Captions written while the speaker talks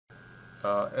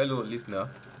Hello, listener.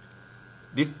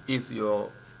 This is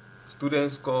your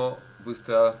Student Score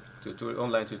Booster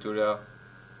online tutorial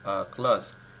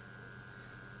class.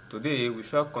 Today, we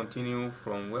shall continue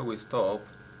from where we stop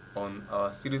on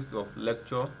our series of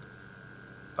lecture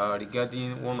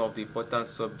regarding one of the important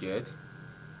subjects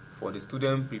for the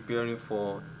student preparing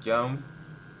for JAMB,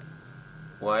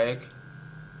 WAEC,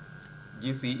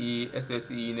 GCE,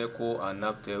 SSE, NECO, and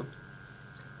NAPTEL.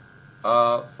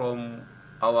 From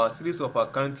our series of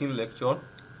accounting lecture,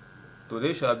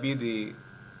 today shall be the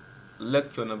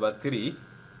lecture number 3.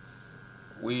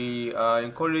 We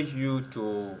encourage you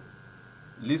to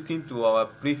listen to our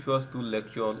previous 2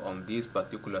 lectures on this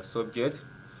particular subject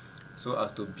so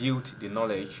as to build the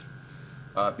knowledge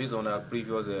based on our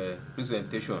previous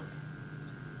presentation.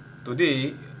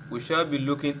 Today we shall be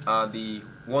looking at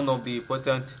one of the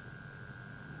important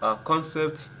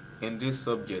concepts in this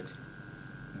subject,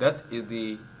 that is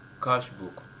the cash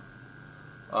book.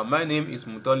 My name is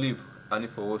Mutolib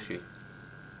Anifowoshe,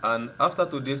 and after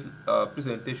today's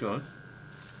presentation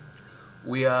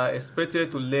we are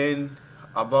expected to learn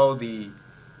about the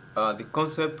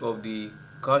concept of the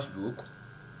cash book,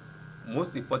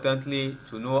 most importantly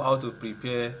to know how to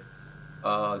prepare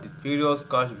the various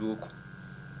cash book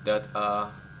that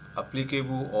are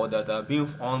applicable or that are being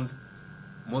found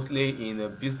mostly in a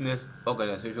business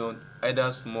organization,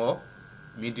 either small,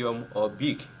 medium, or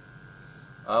big.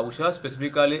 We shall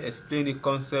specifically explain the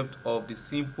concept of the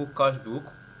simple cash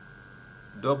book,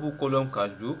 double column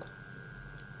cash book,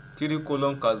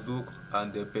 3-column cash book,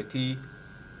 and the petty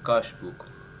cash book.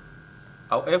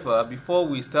 However, before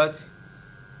we start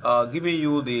giving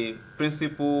you the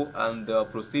principle and the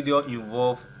procedure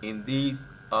involved in this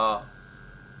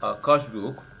cash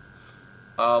book,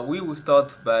 we will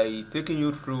start by taking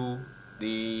you through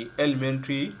the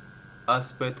elementary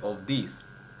aspect of this,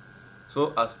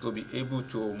 so as to be able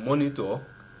to monitor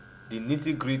the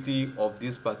nitty-gritty of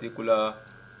these particular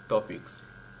topics.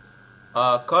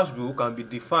 Cash book can be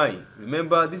defined.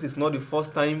 Remember, this is not the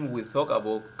first time we talk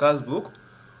about cash book.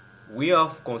 We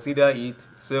have considered it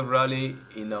severally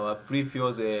in our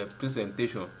previous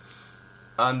presentation,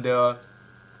 and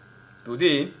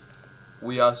today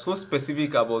we are so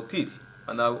specific about it,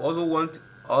 and I also want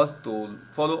us to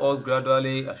follow us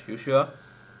gradually as usual,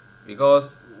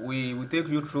 because we will take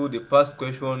you through the past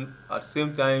question at the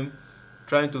same time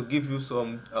trying to give you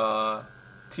some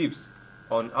tips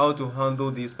on how to handle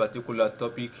this particular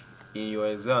topic in your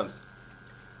exams.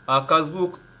 Our cash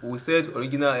book, we said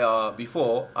original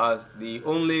before, as the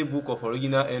only book of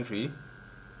original entry.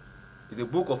 Is a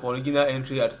book of original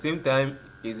entry, at the same time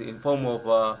is in form of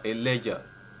a ledger.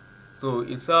 So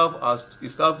it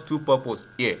serves 2 purposes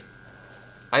here.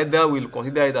 Either we'll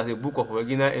consider it as a book of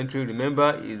original entry.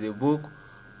 Remember, is a book,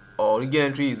 or original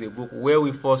entry is a book where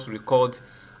we first record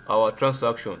our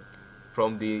transaction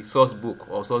from the source book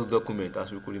or source document,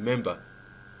 as we could remember.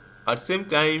 At the same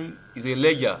time, is a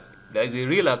ledger. There is a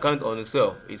real account on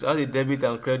itself. It has a debit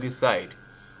and credit side.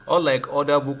 Unlike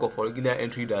other book of original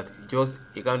entry that just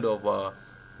a kind of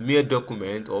mere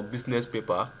document or business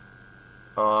paper,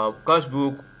 cash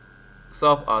book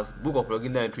serve as book of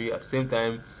original entry at the same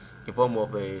time in form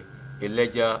of a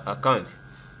ledger account.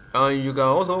 And you can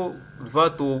also refer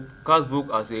to cash book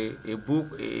as a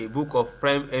book of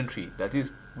prime entry, that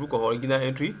is book of original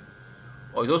entry,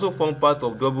 or it also form part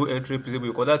of double entry principle,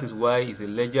 because that is why it's a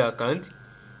ledger account,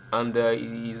 and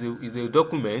is a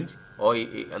document or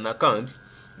an account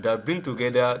that bring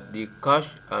together the cash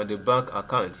and the bank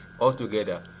account all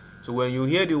together. So when you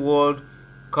hear the word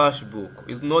cash book,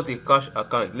 it's not a cash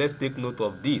account. Let's take note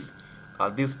of this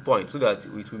at this point so that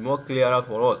it will be more clearer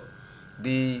for us.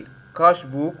 The cash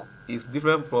book is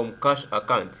different from cash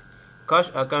account. Cash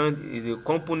account is a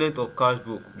component of cash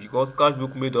book, because cash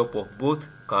book made up of both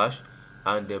cash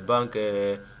and the bank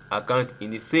account in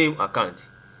the same account.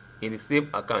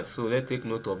 So let's take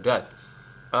note of that.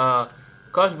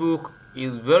 Cash book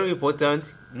is very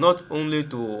important, not only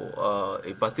to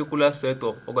a particular set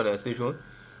of organization.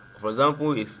 For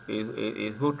example, a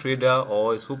sole trader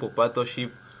or a sole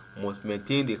proprietorship must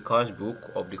maintain the cash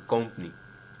book of the company.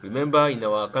 Remember, in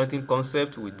our accounting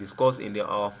concept we discussed in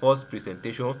our first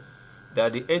presentation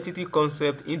that the entity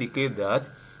concept indicates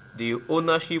that the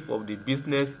ownership of the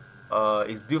business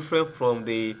is different from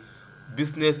the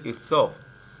business itself,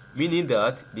 meaning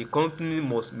that the company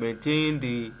must maintain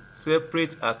the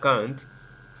separate account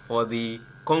for the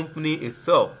company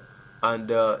itself,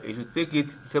 and it should take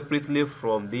it separately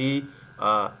from the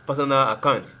personal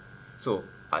account. So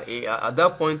at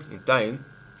that point in time,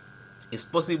 it's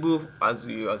possible as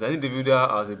an individual,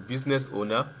 as a business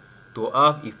owner, to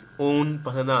have its own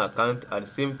personal account at the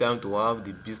same time to have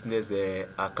the business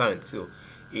account. So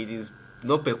it is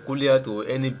not peculiar to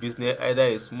any business, either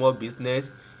a small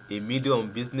business, a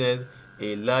medium business,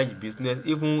 a large business,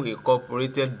 even a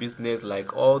corporated business,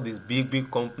 like all these big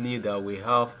companies that we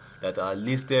have that are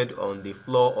listed on the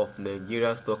floor of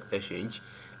Nigeria Stock Exchange.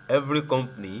 Every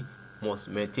company must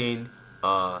maintain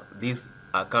this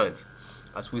account.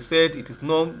 As we said, it is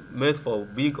not meant for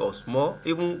big or small.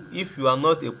 Even if you are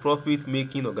not a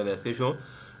profit-making organization,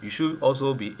 you should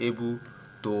also be able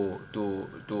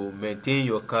to maintain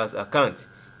your cash account.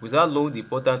 Without knowing the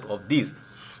importance of this,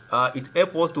 it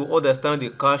helps us to understand the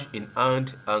cash in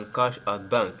hand and cash at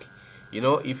bank.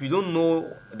 If you don't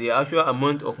know the actual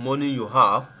amount of money you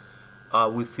have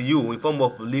with you in form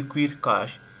of liquid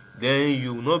cash, then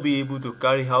you will not be able to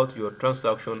carry out your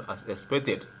transaction as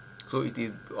expected. So it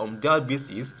is on that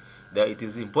basis that it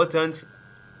is important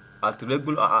at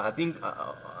regular,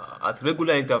 at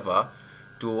regular interval,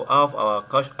 to have our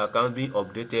cash account being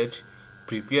updated,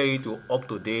 prepare it to up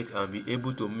to date, and be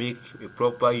able to make a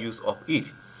proper use of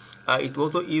it. It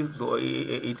also is so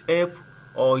it help,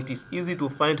 or it is easy to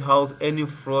find out any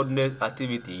fraudulent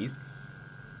activities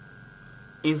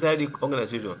inside the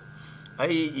organization.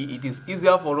 It is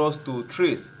easier for us to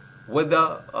trace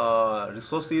whether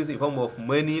resources in form of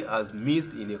money has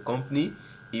missed in a company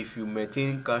if you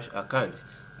maintain cash account.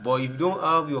 But if you don't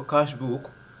have your cash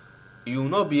book, you will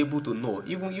not be able to know.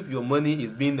 Even if your money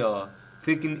is being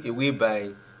taken away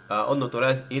by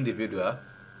unauthorized individual,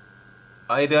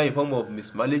 either in form of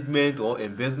mismanagement or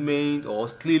embezzlement or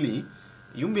stealing,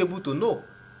 you will be able to know.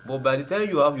 But by the time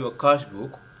you have your cash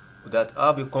book that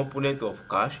have a component of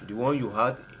cash, the one you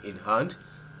had in hand,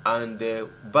 and the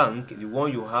bank, the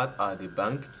one you had at the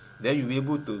bank, then you'll be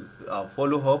able to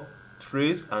follow up,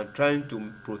 trace, and trying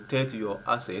to protect your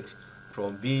assets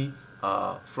from being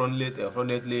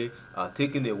fraudulently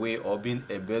taken away, or being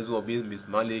embezzled, or being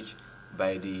mismanaged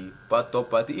by the third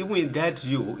party. Even it guides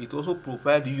you, it also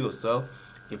provides you yourself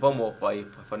in form of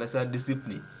financial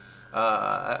discipline.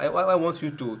 I want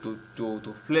you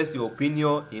to flex your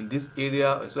opinion in this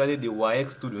area, especially the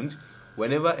WAEC student.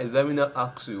 Whenever examiner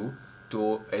asks you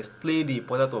to explain the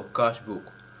importance of cash book,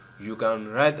 you can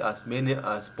write as many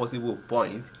as possible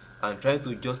points and try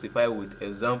to justify with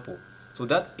example. So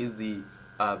that is the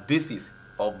basis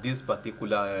of this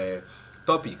particular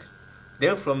topic.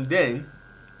 Then from then,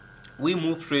 we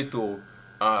move straight to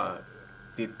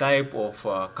the type of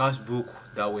cash book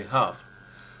that we have.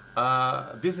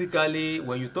 Basically,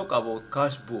 when you talk about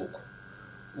cash book,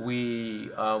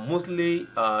 we are mostly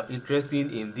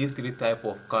interested in these three type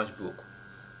of cash book,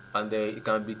 and it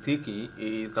can be taken,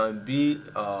 it can be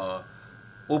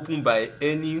opened by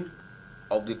any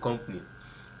of the company.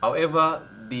 However,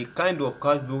 the kind of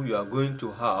cash book you are going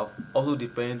to have also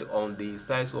depend on the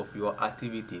size of your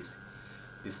activities,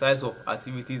 the size of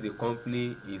activities the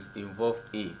company is involved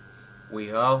in. We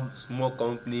have small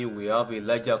company, we have a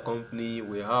larger company,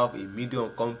 we have a medium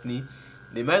company.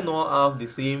 They might not have the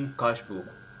same cash book.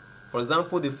 For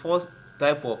example, the first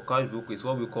type of cash book is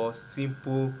what we call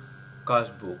simple cash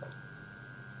book,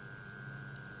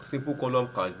 simple column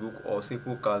cash book, or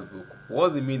simple cash book.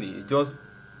 What's the meaning? It's just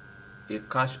a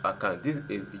cash account. This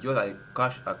is just a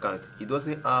cash account. It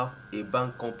doesn't have a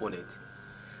bank component.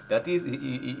 That is, it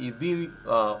is being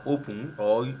opened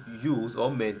or used or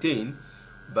maintained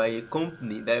by a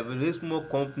company, that is a very small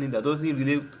company that doesn't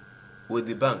relate with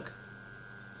the bank.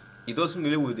 It doesn't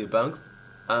relate with the banks,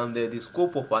 and the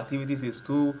scope of activities is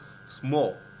too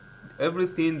small.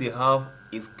 Everything they have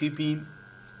is keeping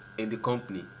in the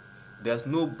company. There's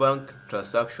no bank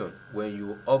transaction when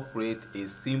you operate a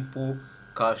simple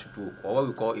cash book, or what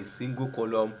we call a single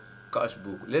column cash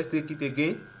book. Let's take it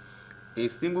again. A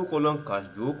single column cash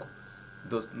book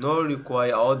does not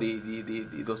require, or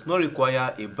it does not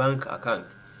require a bank account.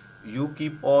 You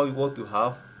keep all what you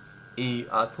have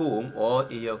at home or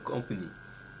in your company.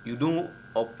 You don't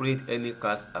operate any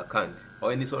cash account,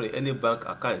 or any bank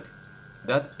account.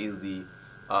 That is the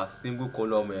single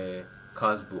column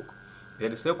cash book.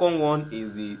 Then the second one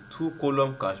is the two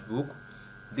column cash book.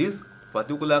 This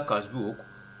particular cash book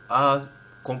has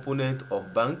component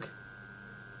of bank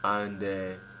and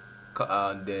the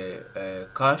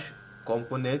cash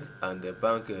component and the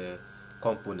bank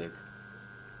component.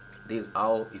 This is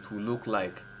how it will look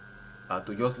like.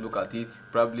 To just look at it,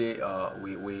 probably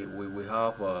we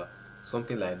have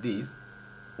something like this.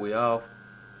 We have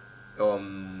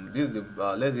this is the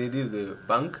let's say this is the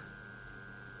bank,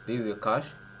 this is the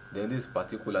cash, then this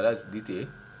particular, that's detail.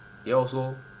 Here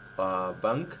also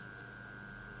bank,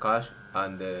 cash,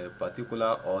 and the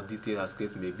particular or detail as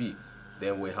case may be.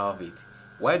 Then we have it.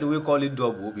 Why do we call it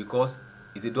double? Because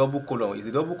is a double column. It's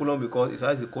a double column because it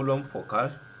has a column for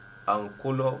cash and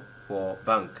column for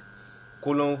bank.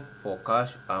 Column for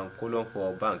cash and column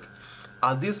for bank.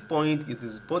 At this point, it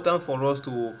is important for us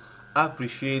to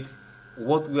appreciate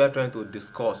what we are trying to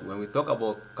discuss when we talk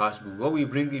about cash book. When we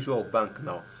bring the issue of bank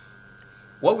now,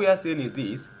 what we are saying is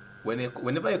this: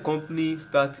 whenever a company we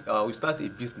start a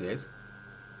business,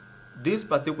 this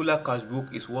particular cash book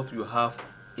is what you have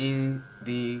in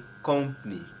the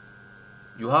company.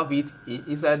 You have it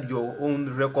inside your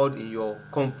own record in your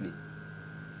company.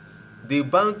 The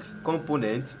bank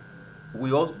component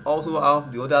will also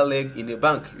have the other leg in a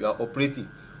bank you are operating.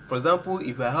 For example,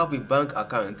 if I have a bank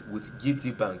account with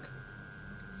GT Bank,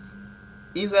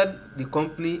 inside the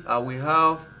company I will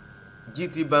have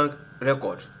GT Bank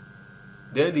record.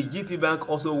 Then the GT Bank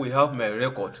also will have my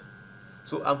record.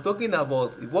 So I'm talking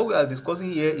about what we are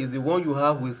discussing here is the one you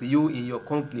have with you in your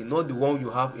company, not the one you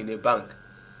have in a bank.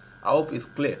 I hope it's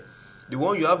clear. The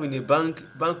one you have in a bank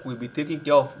will be taking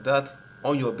care of that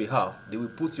on your behalf. They will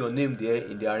put your name there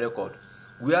in their record,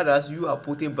 whereas you are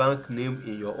putting bank name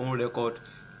in your own record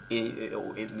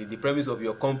in the premise of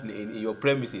your company, in your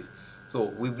premises. So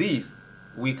with this,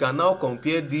 we can now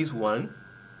compare this one,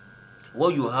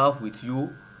 what you have with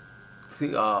you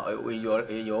in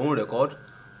your own record,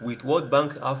 with what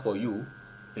bank have for you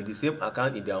in the same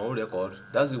account in their own record.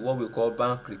 That's what we call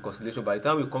bank reconciliation. By the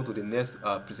time we come to the next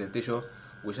presentation,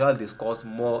 we shall discuss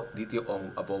more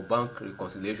detail about bank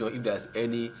reconciliation, if there's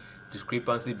any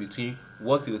discrepancy between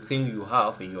what you think you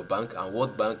have in your bank and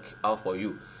what bank have for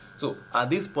you. So at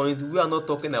this point, we are not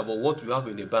talking about what you have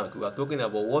in the bank. We are talking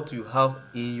about what you have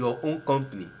in your own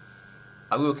company.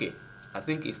 Are we okay? I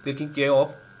think it's taken care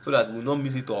of so that we will not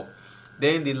mix it up.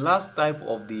 Then the last type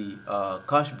of the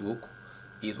cash book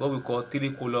is what we call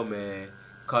 3-column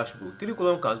cash book.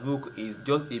 3-column cash book is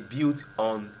just a built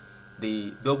on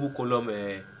the double column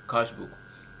cash book.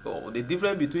 So the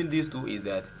difference between these two is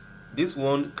that this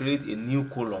one creates a new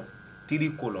column,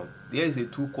 3-column. There is a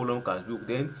 2-column cash book.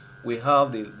 Then we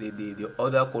have the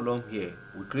other column here.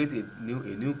 We create a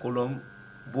new column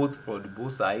both for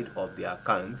both sides of the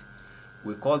account.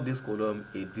 We call this column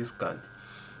a discount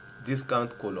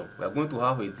column. We are going to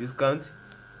have a discount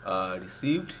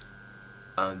received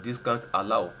and discount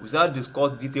allowed. We shall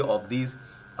discuss detail of this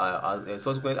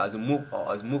subsequent as we move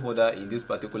further in this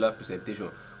particular presentation.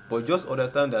 But just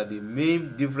understand that the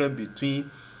main difference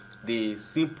between the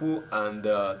simple and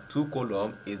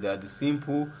 2-column is that the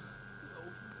simple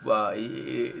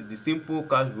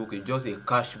cash book is just a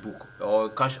cash book or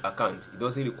cash account. It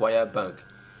doesn't require bank,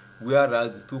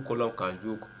 whereas the 2-column cash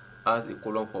book has a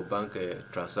column for bank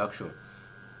transaction.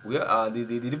 Where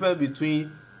the difference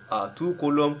between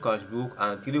 2-column cash book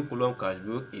and 3-column cash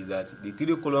book is that the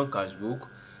 3-column cash book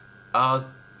has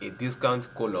a discount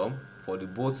column for the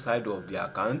both sides of the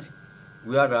account,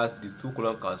 whereas the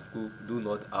 2-column cash book do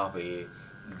not have a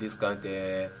discount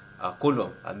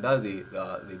column, and that's the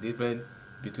difference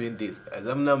between this.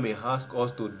 Examiner may ask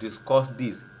us to discuss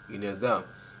this in exam.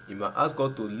 He may ask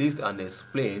us to list and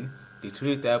explain the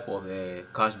 3 types of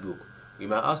cash book. We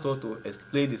might ask us to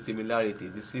explain the similarity.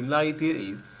 The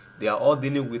similarity is they are all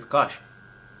dealing with cash,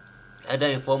 either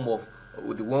in form of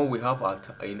the one we have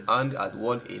in hand at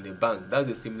one in a bank. That's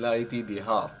the similarity they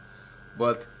have.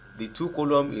 But the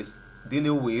 2-column is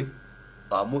dealing with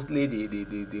mostly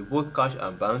the both cash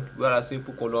and bank, whereas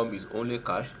simple column is only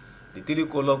cash. The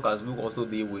 3-column cash book also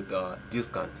deal with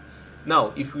discount.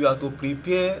 Now, if we are to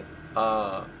prepare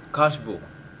cash book,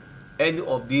 any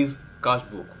of these cash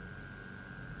book,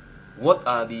 what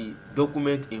are the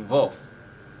documents involved?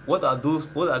 What are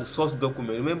the source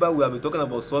documents? Remember, we have been talking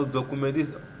about source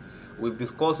documents. We've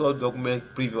discussed source documents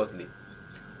previously.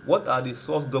 What are the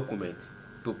source documents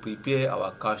to prepare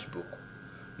our cash book?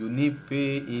 You need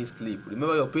pay-in slip.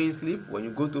 Remember your pay-in slip? When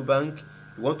you go to bank,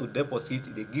 you want to deposit,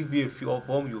 they give you a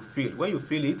form you fill. When you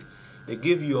fill it, they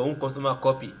give you your own customer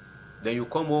copy. Then you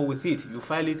come home with it. You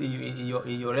file it in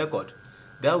your record.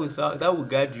 That will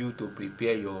guide you to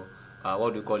prepare your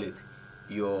what do you call it?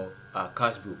 Your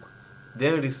cash book.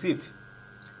 Then receipt.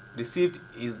 Receipt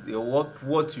is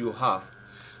what you have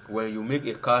when you make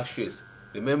a cash trace.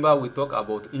 Remember, we talk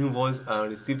about invoice and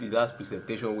receipt in that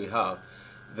presentation we have,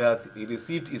 that the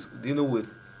receipt is dealing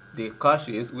with the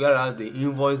cashes, whereas the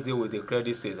invoice deal with the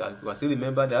credit sales. I still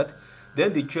remember that.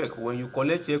 Then the check, when you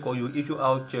collect check or you issue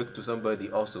out check to somebody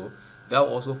also, that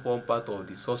also form part of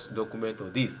the source document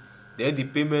of this. Then the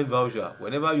payment voucher,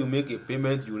 whenever you make a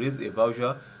payment, you raise a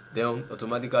voucher, then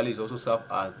automatically it also serves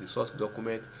as the source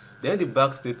document. Then the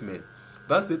bank statement.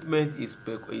 Bank statement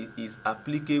is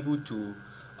applicable to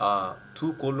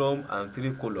 2-column and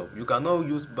 3-column. You cannot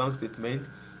use bank statement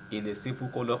in a simple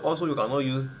column. Also, you cannot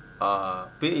use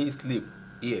pay slip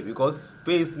here, because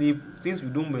pay slip, since we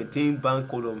don't maintain bank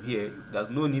column here, there's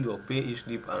no need of pay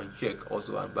slip and check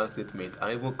also, and bank statement,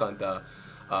 and even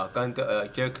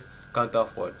check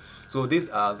counterfoil. So these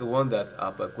are the ones that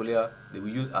are peculiar, they will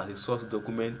use as a source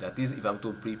document. That is, if I'm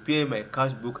to prepare my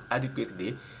cash book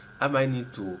adequately, I might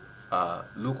need to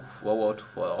look forward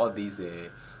for all these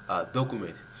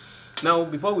documents. Now,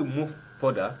 before we move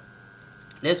further,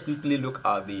 let's quickly look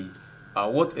at the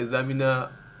what examiner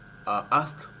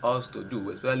ask us to do,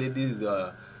 especially this is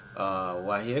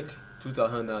WAEC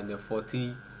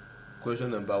 2014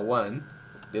 question number 1.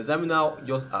 The examiner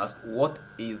just asked, what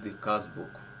is the cash book?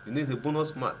 You need a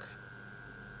bonus mark.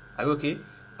 Are you okay?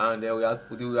 And we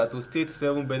are to state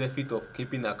 7 benefits of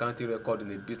keeping accounting record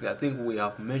in a business. I think we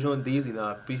have mentioned this in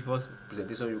our previous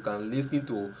presentation. You can listen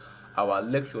to our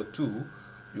lecture 2.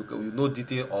 You know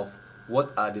detail of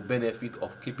what are the benefits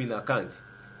of keeping accounts.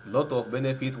 A lot of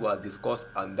benefits were discussed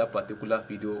on that particular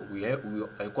video. We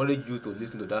encourage you to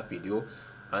listen to that video,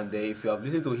 and if you have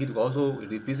listened to it, you can also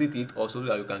revisit it also, so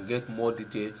that you can get more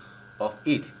detail of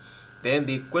it. Then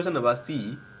the question number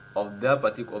C of this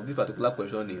particular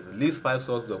question is, list 5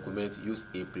 source documents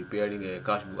used in preparing a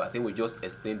cash book. I think we just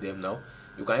explained them now.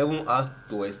 You can even ask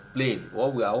to explain.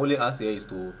 What we are only asked here is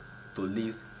to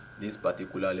list this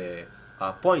particular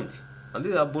point, and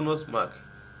these are bonus mark.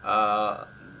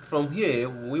 From here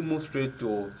we move straight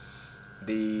to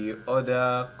the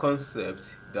other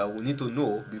concepts that we need to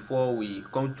know before we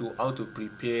come to how to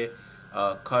prepare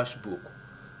a cash book.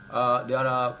 There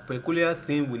are peculiar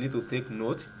things we need to take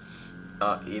note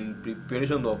in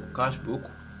preparation of cash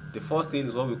book. The first thing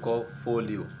is what we call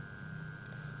folio.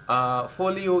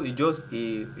 Folio is just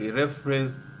a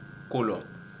reference column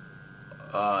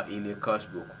in a cash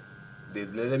book.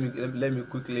 Let me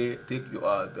quickly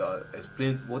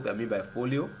explain what I mean by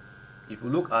folio. If you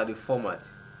look at the format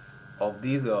of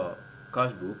this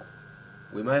cash book,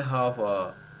 we might have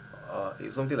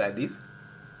something like this.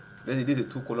 Let's say this is a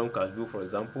 2-column cash book, for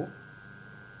example.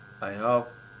 I have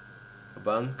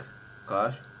bank,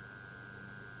 cash,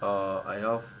 I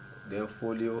have then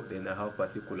folio, then I have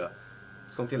particular,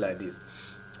 something like this.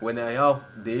 When I have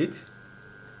date,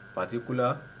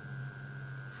 particular,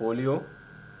 folio,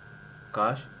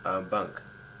 cash, and bank.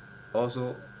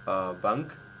 Also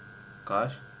bank,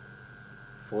 cash,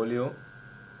 folio,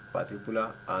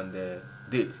 particular, and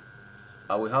date.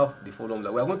 I will have the following.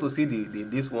 We are going to see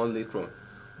this one later on,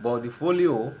 but the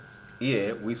folio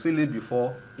here, we've seen it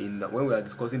before when we are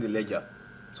discussing the ledger.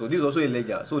 So this is also a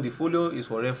ledger. So the folio is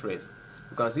for reference.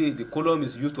 You can see the column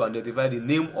is used to identify the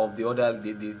name of the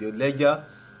ledger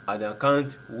and the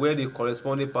account where the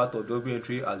corresponding part of the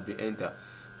entry has been entered.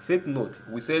 Take note,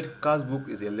 we said cash book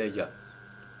is a ledger,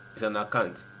 it's an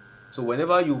account. So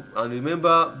whenever you, and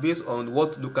remember, based on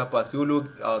what Luca Paciolo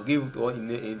gave to us in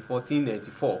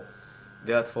 1494,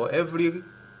 that for every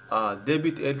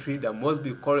debit entry there must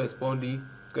be corresponding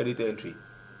credit entry,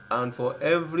 and for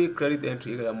every credit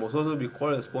entry there must also be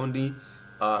corresponding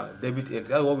debit entry.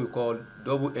 That's what we call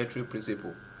double entry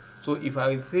principle. So if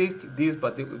I take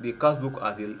the cash book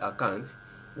as an account,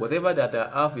 whatever that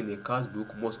I have in a cash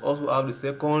book must also have the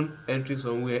second entry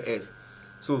somewhere else.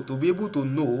 So to be able to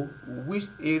know which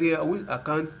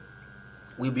account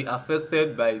will be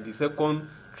affected by the second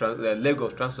leg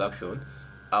of transaction,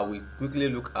 I will quickly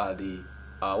look at the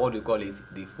what we call it,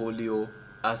 the folio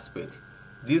aspect.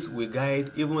 This will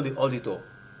guide even the auditor,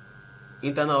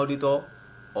 internal auditor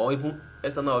or even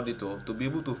external auditor, to be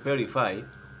able to verify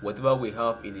whatever we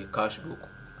have in a cash book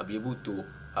and be able to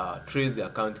trace the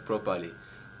account properly.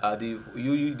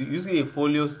 Using a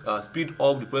folio speed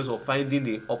up the process of finding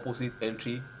the opposite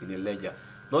entry in a ledger.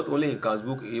 Not only in cash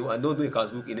book, not only in cash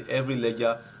book, in every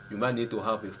ledger you might need to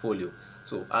have a folio.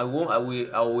 So I will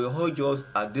urge us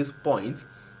at this point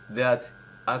that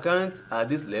accounts at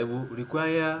this level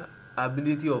require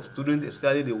ability of students,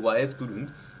 especially the WAEC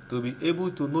student, to be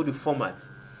able to know the format.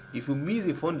 If you miss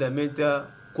a fundamental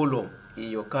column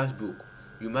in your cash book,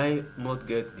 you might not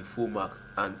get the full marks,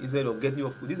 and instead of getting your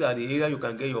full, these are the areas you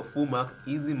can get your full mark,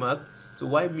 easy marks. So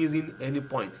why missing any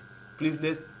point? Please,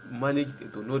 let's manage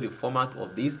to know the format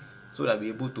of this so that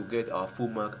we're able to get our full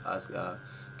mark, as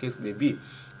case may be.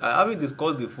 Having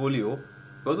discussed the folio,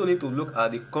 we also need to look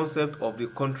at the concept of the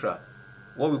contra,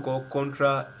 what we call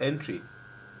contra entry.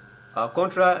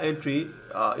 Contra entry,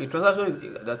 a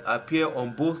transaction that appear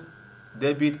on both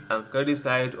debit and credit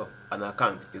side of an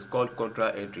account is called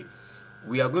contra entry.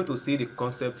 We are going to see the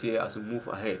concept here as we move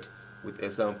ahead with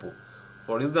example.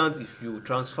 For instance, if you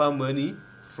transfer money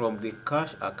from the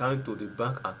cash account to the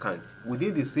bank account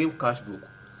within the same cash book,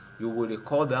 you will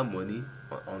record that money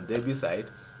on debit side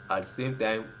at the same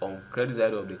time on credit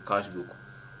side of the cash book.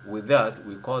 With that,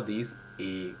 we call this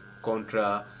a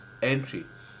contra entry.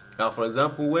 Now, for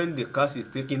example, when the cash is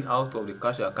taken out of the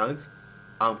cash account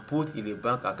and put in a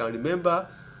bank account, remember,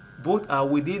 both are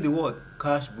within the word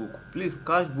cash book. Please,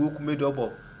 cash book made up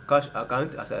of cash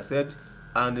account, as I said,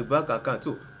 and the bank account.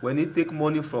 So when you take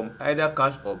money from either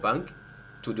cash or bank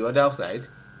to the other side,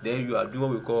 then you are doing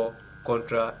what we call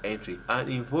contra entry. And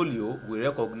in folio, we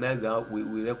recognize that,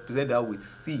 we represent that with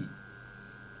C.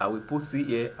 I will put C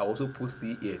here, I also put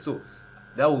C here. So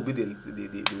that will be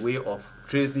the way of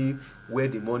tracing where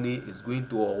the money is going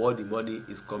to, or what the money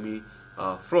is coming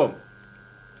from.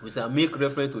 We shall make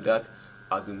reference to that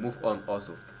as we move on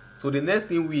also. So the next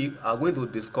thing we are going to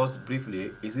discuss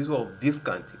briefly is issue of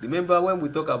discount. Remember, when we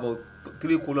talk about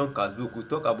 3-column cash book, we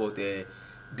talk about a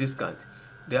discount.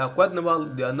 There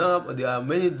are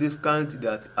many discounts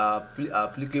that are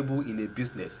applicable in a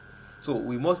business. So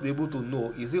we must be able to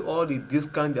know, is it all the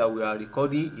discount that we are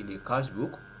recording in a cash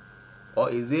book, or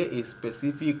is there a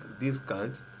specific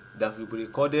discount that will be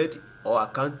recorded or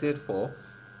accounted for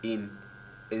in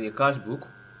a cash book?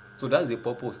 So that's the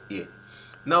purpose here.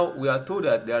 Now we are told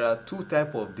that there are two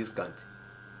types of discount,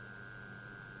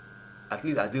 at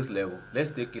least at this level.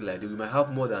 Let's take it like this. We might have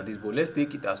more than this, but let's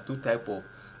take it as two types of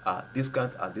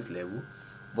discount at this level.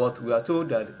 But we are told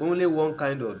that only one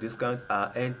kind of discount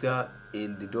are entered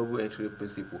in the double entry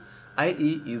principle,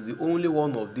 i.e. is the only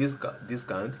one of this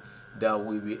discount that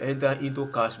will be entered into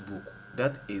cash book.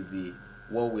 That is the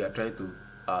what we are trying to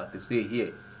say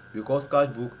here, because cash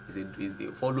book is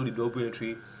a follow the double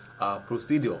entry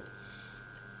procedure.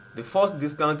 The first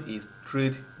discount is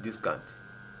trade discount.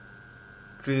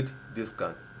 Trade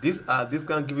discount. These are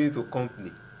discount given to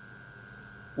company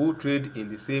who trade in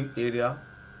the same area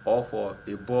or for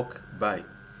a bulk buy.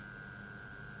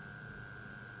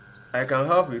 I can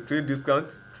have a trade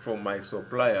discount from my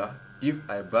supplier if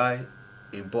I buy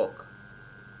in bulk.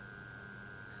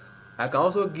 I can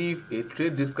also give a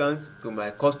trade discount to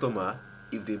my customer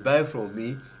if they buy from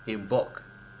me in bulk.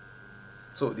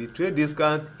 So the trade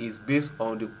discount is based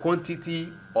on the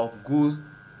quantity of goods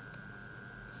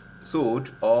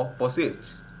sold or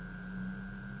purchased.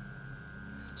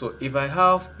 So if I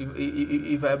have,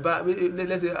 if I buy,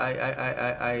 let's say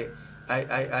I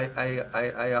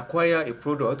acquire a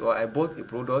product, or I bought a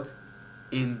product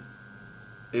in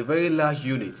a very large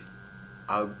unit,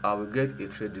 I will get a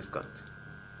trade discount.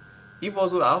 If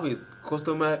also I have a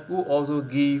customer who also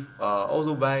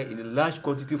buy in a large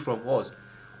quantity from us,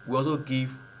 we also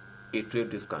give a trade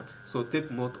discount. So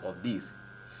take note of this.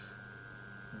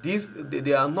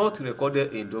 They are not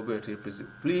recorded in double entry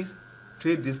principle. Please,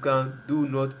 trade discount do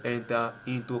not enter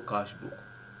into cash book.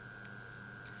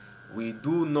 We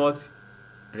do not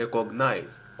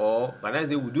recognize, or when I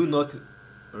say we do not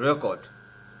record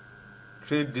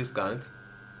trade discount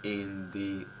in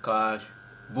the cash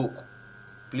book.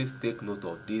 Please take note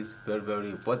of this, very, very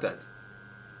important.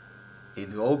 In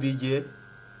the OBJ,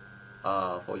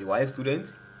 for your WAEC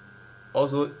student,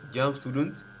 also JAMB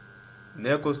student,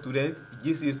 NECO student,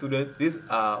 GCE student, these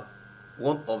are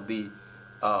one of the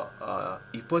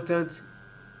important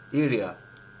area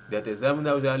that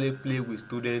examiner usually play with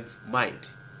student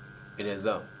mind in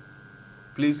exam.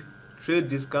 Please, trade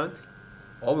discount,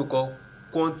 or we call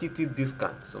quantity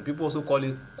discount. Some people also call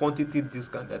it quantity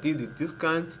discount. That is the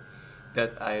discount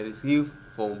that I receive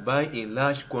from buying in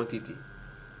large quantity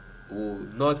will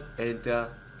not enter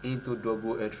into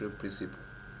double entry principle.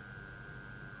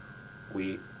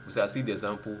 We shall see the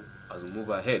example as we move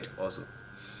ahead also.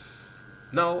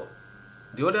 Now,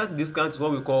 the other discount is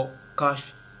what we call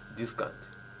cash discount.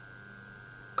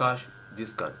 Cash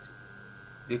discount.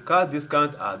 The cash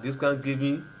discount are discount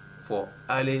given for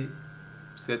early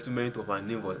settlement of an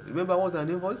invoice. Remember what's an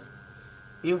invoice?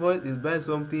 Invoice is buy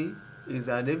something, is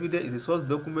an evidence, is a source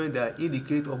document that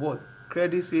indicates of what?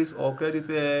 Credit sales or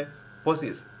credit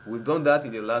purchase. We've done that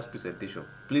in the last presentation.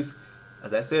 Please,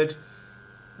 as I said,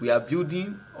 we are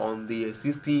building on the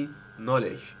existing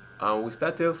knowledge, and we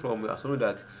started from assuming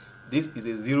that this is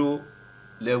a 0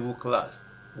 level class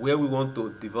where we want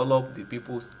to develop the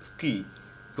people's skill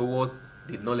towards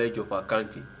the knowledge of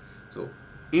accounting. So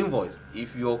invoice,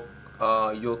 if your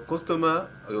customer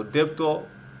or your debtor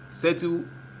settle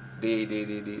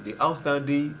the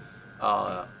outstanding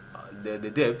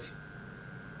the debt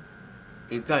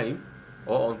in time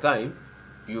or on time,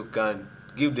 you can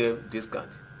give them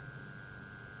discount.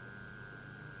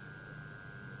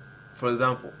 For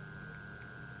example,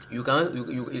 you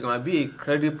can be a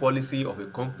credit policy of a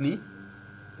company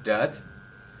that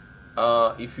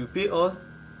if you pay us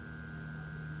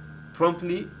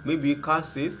promptly, maybe cash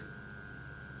sales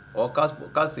or cash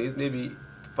sales maybe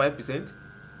 5%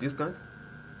 discount.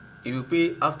 If you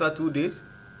pay after 2 days,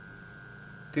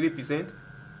 3%,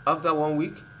 after 1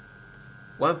 week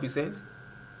 1%,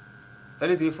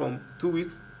 anything from 2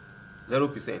 weeks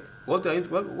 0%. What are you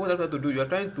trying to do? You are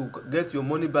trying to get your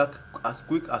money back as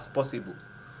quick as possible.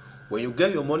 When you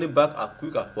get your money back as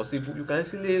quick as possible, you can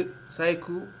easily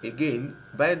cycle again,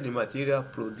 buy the material,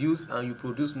 produce, and you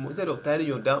produce more. Instead of tying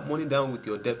your money down with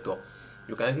your debtor,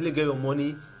 you can easily get your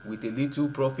money with a little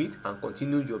profit and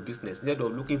continue your business instead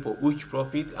of looking for huge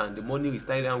profit and the money is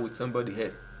tied down with somebody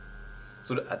else.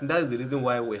 So I think that is the reason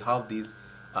why we have this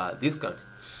discount.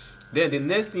 Then the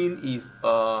next thing is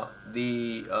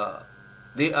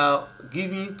they are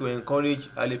giving to encourage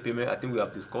early payment. I think we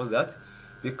have discussed that.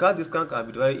 The card discount can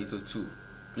be divided into two.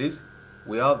 Please,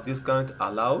 we have discount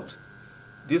allowed.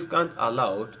 Discount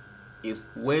allowed is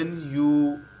when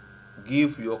you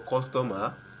give your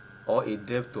customer or a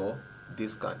debtor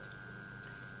discount.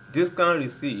 Discount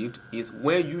received is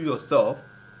when you yourself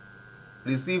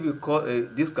receive a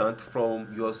discount from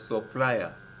your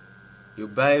supplier. You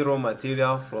buy raw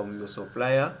material from your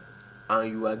supplier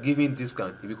and you are giving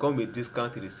discount. It becomes a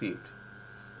discount received.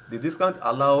 The discount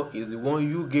allowed is the one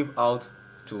you give out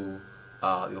to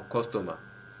your customer.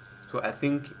 So I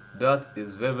think that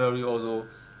is very, very also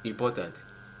important.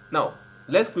 Now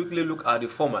let's quickly look at the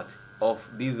format of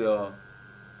this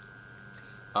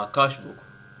cash book.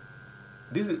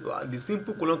 This is the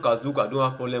simple column cash book. I don't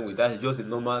have problem with that. It's just a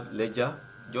normal ledger,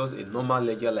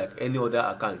 like any other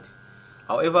account.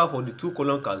 However, for the 2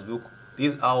 column cash book,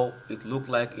 this is how it looks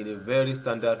like in a very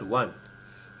standard one.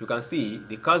 You can see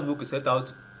the cash book is set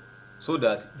out so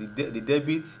that the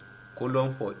debit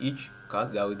column for each cash,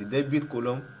 there is the debit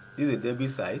column. This is the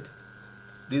debit side,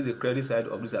 this is the credit side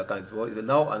of this account. So it's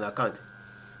now an account.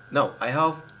 Now I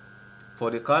have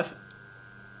for the cash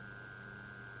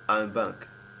and bank.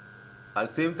 At the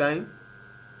same time,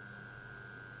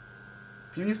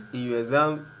 please, in your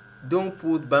exam, don't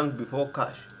put bank before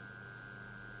cash.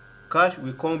 Cash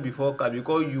will come before cash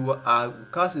because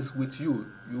cash is with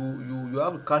you. You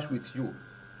have cash with you.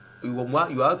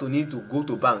 You have to need to go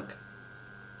to bank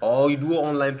or you do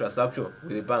online transaction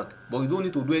with the bank, but you don't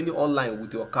need to do any online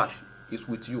with your cash. It's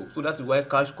with you. So that is why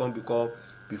cash come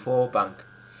before bank.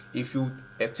 If you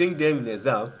exchange them in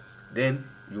exam, then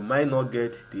you might not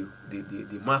get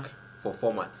the mark for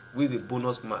format, which is a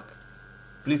bonus mark.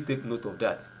 Please take note of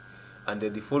that. And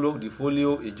then the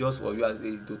folio is just for you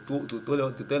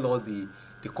to tell us the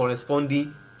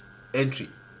corresponding entry.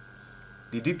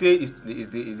 The detail is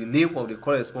the name of the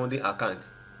corresponding account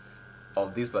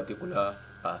of this particular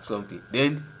something.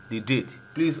 Then the date.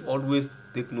 Please always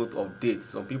take note of date.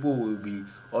 Some people will be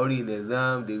already in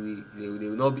exam, they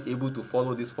will not be able to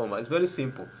follow this format. It's very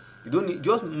simple. You don't need,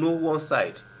 just know one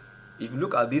side. If you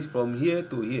look at this from here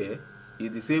to here,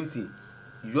 it's the same thing.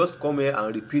 You just come here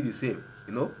and repeat the same,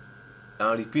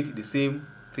 and repeat the same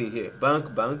thing here.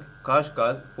 Bank, cash,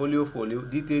 folio,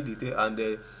 detail, and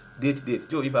date.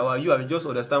 So if I were you, I will just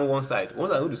understand one side.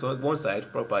 Once I know this one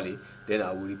side properly, then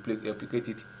I will replicate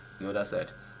it in the other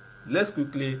side. Let's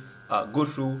quickly go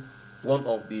through one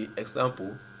of the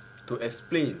example to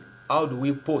explain how do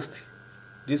we post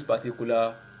this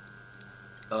particular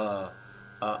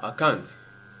account.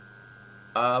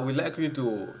 I would like you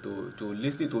to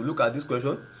listen to look at this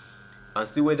question and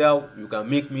see whether you can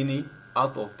make meaning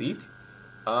out of it.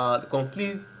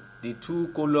 Complete the 2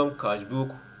 column cash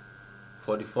book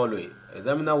for the following.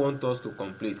 Examiner wants us to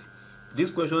complete.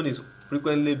 This question is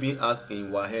frequently being asked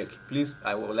in WAEC. Please,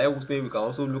 I would like to say we can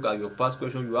also look at your past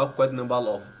question. You have quite a number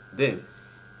of them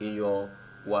in your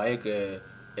WAEC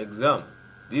exam.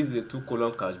 This is a 2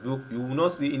 column cash book. You will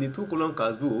not see in the 2 column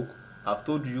cash book. I've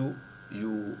told you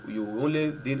you are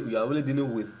only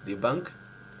dealing with the bank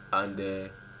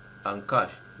and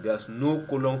cash. There's no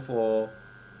column for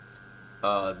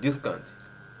discount.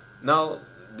 Now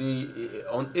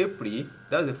on April,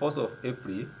 that's the 1st of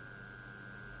April,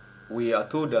 we are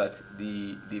told that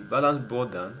the balance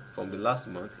brought down from the last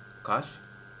month, cash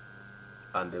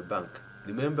and the bank.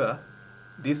 Remember,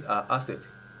 these are assets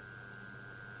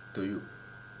to you.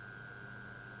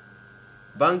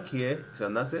 Bank here is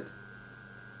an asset.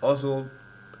 Also,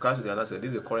 cash is an asset.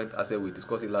 This is a current asset. We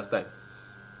discussed it last time.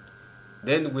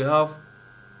 Then we have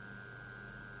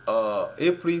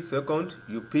April 2nd,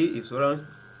 you pay insurance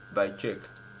by check.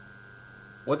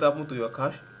 What happened to your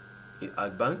cash?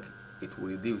 At bank, it will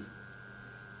reduce.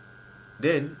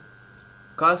 Then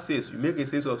cash sales, you make a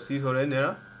sales of 600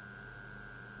 naira.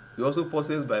 You also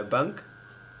process by bank,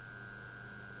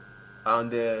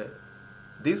 and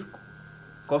this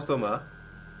customer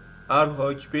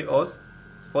RH pay us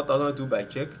 4,002 by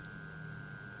check.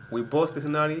 We bought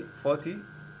stationery 40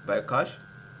 by cash.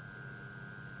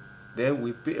 Then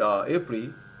we pay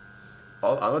April,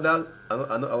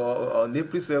 On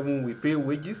April 7 we pay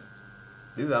wages,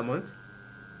 this amount.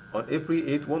 On April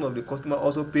 8, one of the customer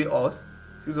also pay us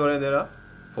 600 naira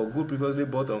for good previously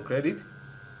bought on credit.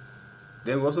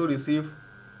 Then we also receive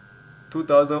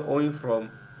 2,000 owing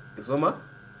from the summer.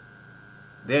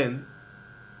 Then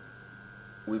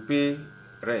we pay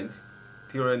rent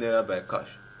 300 naira by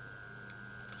cash.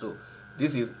 So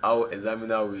this is how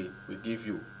examiner we give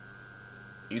you.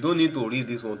 You don't need to read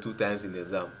this one 2 times in the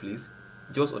exam, please.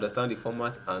 Just understand the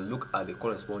format and look at the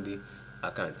corresponding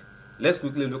account. Let's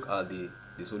quickly look at the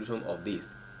solution of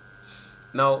this.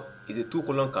 Now, it's a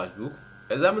 2-column cash book.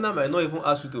 Examiner might not even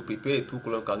ask you to prepare a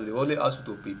 2-column cash book. They only ask you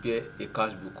to prepare a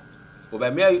cash book. But by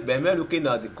mere looking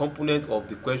at the component of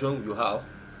the question you have,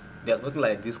 there's nothing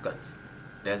like discount.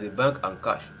 There's a bank and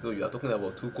cash. So you are talking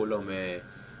about 2-column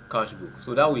cash book.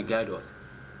 So that will guide us.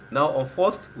 Now, on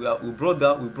first, we brought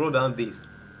down this.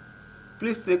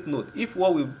 Please take note, if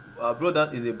what we brought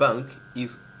down in the bank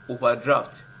is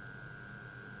overdraft,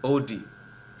 OD,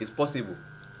 it's possible,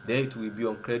 then it will be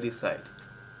on credit side.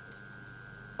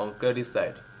 On credit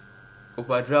side,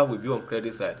 overdraft will be on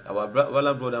credit side. Our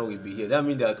balance brought will be here. That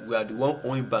means that we are the one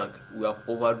owing bank. We have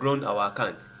overdrawn our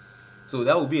account, so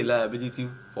that will be a liability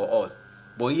for us.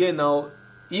 But here now,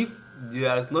 if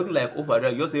there is nothing like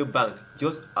overdraft, just say bank,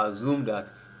 just assume that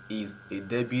is a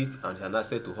debit and an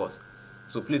asset to us.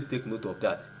 So please take note of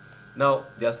that. Now,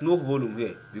 there's no volume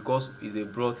here because it's a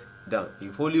brought down.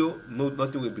 In folio,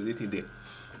 nothing will be written there.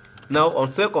 Now, on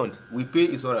second, we pay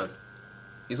insurance.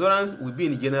 Insurance will be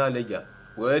in the general ledger.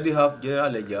 We already have general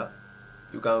ledger.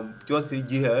 You can just say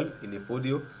GL in a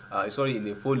folio. In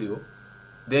a folio.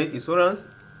 Then insurance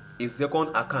is second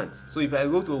account. So if I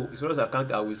go to insurance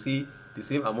account, I will see the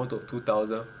same amount of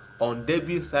 2,000 on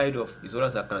debit side of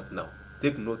insurance account. Now,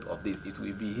 take note of this. It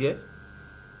will be here.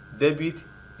 Debit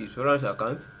insurance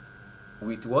account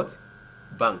with what?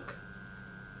 Bank.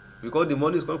 Because the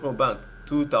money is coming from bank,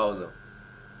 2,000.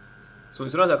 So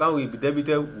insurance account will be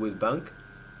debited with bank,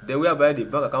 then whereby the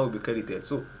bank account will be credited.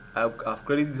 So I've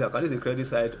credited this account. This is the credit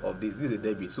side of this. This is a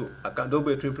debit. So account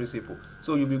double entry principle.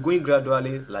 So you'll be going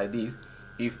gradually like this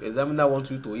if examiner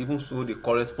wants you to even show the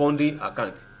corresponding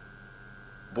account.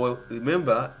 But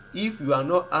remember, if you are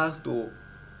not asked to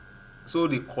show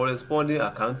the corresponding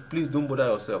account, please don't bother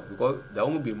yourself, because there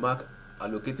won't be mark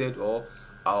allocated or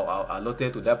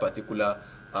allotted to that particular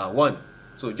one.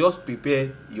 So just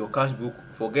prepare your cash book,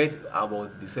 forget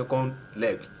about the second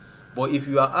leg. But if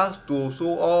you are asked to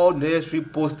show all necessary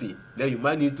posting, then you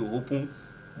might need to open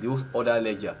those other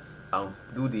ledger and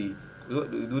do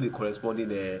the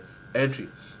corresponding entry.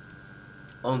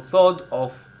 On 3rd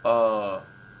of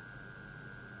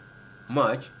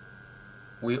March,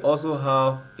 we also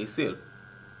have a sale.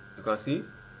 You can see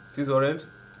 600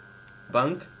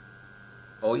 bank,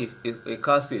 or if a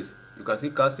car sales, you can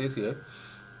see car sales here.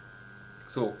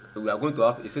 So we are going to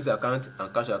have a sales account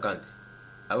and cash account.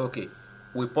 Okay,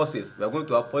 with purchase, we are going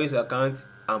to have purchase account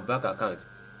and bank account.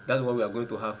 That's what we are going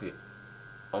to have here.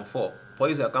 On 4,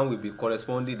 purchase account will be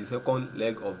corresponding the second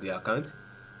leg of the account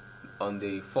on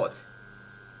the 4th.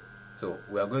 So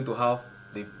we are going to have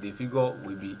the figure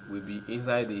will be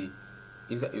inside the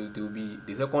it will be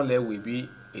the second leg will be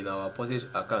in our purchase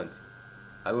account.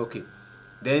 Okay,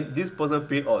 then this person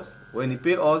pay us. When he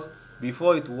pay us,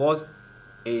 before it was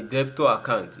a debtor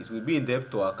account, it will be in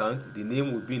debtor account. The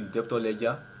name will be in debtor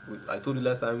ledger. I told you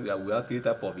last time that we have 3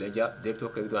 types of ledger: debtor,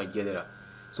 creditor, and general.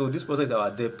 So this person is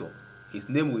our debtor. His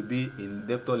name will be in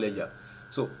debtor ledger.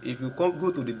 So if you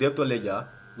go to the debtor ledger,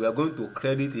 we are going to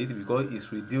credit it because it's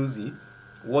reducing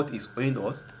what is owing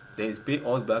us. Then it's pay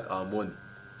us back our money.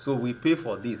 So we pay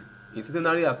for this. In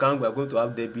stationary account, we are going to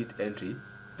have debit entry.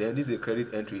 Then this is a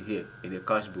credit entry here in a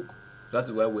cash book.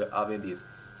 That's why we're having this.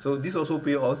 So this also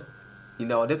pay us.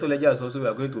 In our debtor ledger also we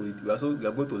are going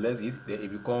to less it. Then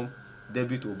it become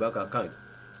debit to bank account.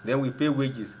 Then we pay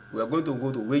wages. We are going to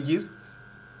go to wages,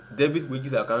 debit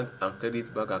wages account, and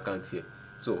credit bank account here.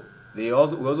 So we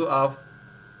also have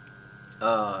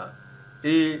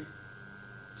a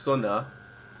Sona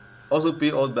also pay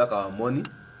us back our money.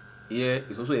 Here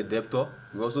is also a debtor.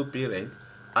 We also pay rent.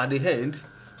 At the end,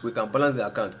 we can balance the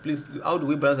account. Please, how do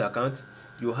we balance the account?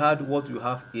 You add what you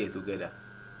have here together.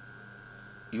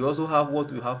 You also have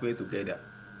what you have here together.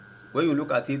 When you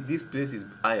look at it, this place is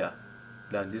higher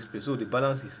than this place, so the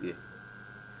balance is here.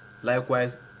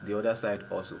 Likewise, the other side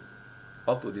also,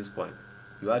 up to this point,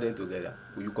 you add them together,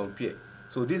 you compare.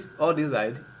 So all this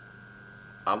side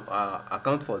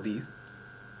account for this.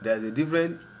 There's a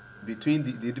difference between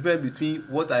the difference between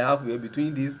what I have here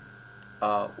between this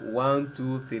 1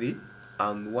 2 3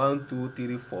 and 1 2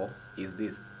 3 4 is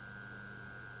this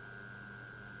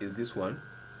one.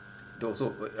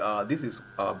 So this is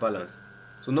our balance.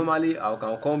 So normally I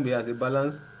can come here as a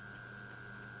balance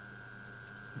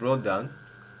brought down.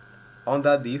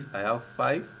 Under this I have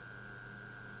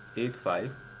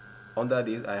 585. Under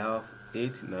this I have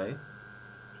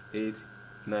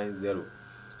 89890.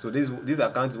 So this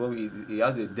account is what it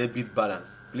has a debit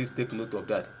balance. Please take note of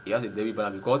that. It has a debit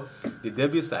balance because the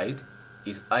debit side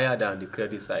is higher than the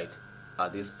credit side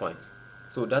at this point.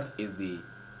 So that is the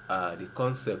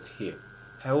concept here.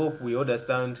 I hope we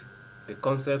understand the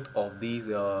concept of these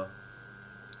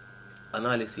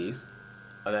analysis,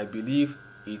 and I believe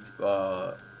it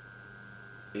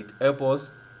helps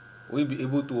us. We'll be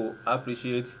able to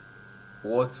appreciate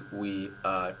what we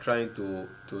are trying to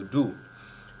do.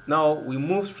 Now we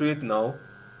move straight now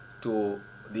to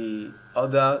the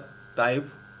other type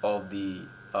of the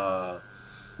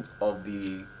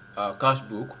cash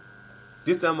book.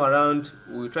 This time around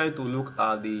we're trying to look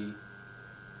at the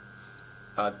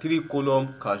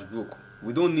 3-column cash book.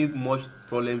 We don't need much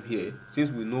problem here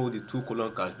since we know the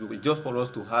 2-column cash book. It's just for us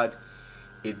to add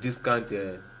a discount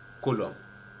column.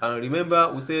 And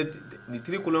remember, we said the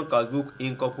 3-column cash book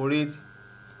incorporates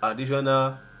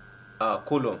additional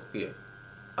column here,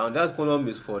 and that column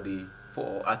is for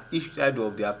at each side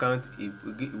of the account.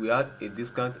 We add a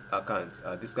discount account,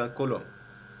 a discount column.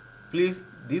 Please,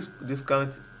 this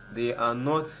discount, they are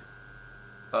not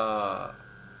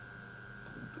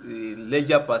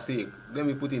ledger per se. Let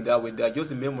me put it that way. They are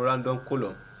just a memorandum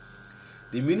column.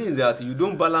 The meaning is that you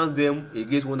don't balance them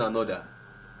against one another.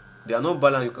 They are not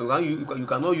balanced. You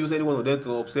cannot use any one of them to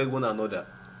offset one another.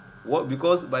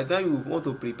 Because by the time you want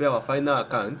to prepare our final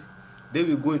account, they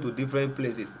will go into different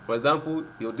places. For example,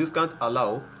 your discount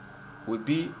allow will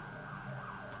be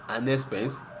an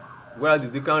expense, whereas the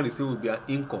discount receipt will be an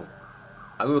income.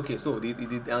 Okay, so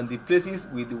the places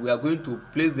we are going to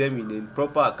place them in a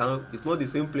proper account. It's not the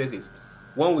same places.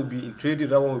 One will be in trading,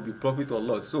 that one will be profit or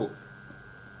loss. So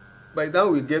by the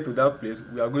time we get to that place,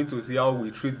 we are going to see how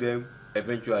we treat them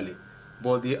eventually.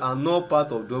 But they are not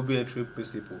part of double entry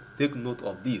principle. Take note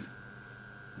of this.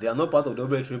 They are not part of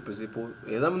double entry principle.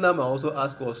 Examiner may also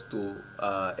ask us to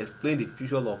explain the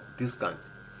feature of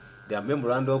discount. They are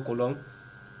memorandum column.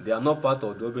 They are not part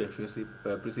of double entry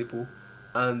principle,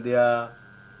 and they are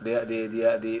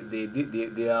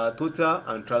total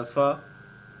and transfer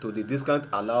to the discount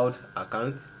allowed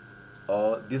account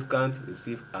or discount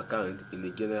received account in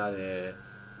the general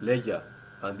ledger.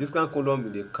 And discount column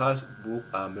in the cash book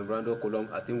and memorandum column,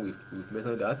 I think we've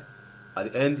mentioned that.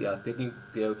 At the end, they are taking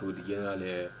care to the general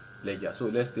ledger. So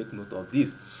let's take note of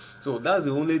this. So that's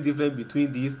the only difference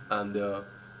between this and the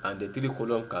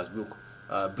 3-column cash book.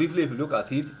 Briefly, if you look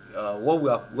at it, what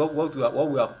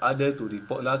we have added to the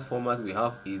last format we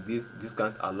have is this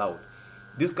discount allowed.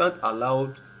 Discount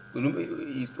allowed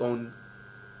is on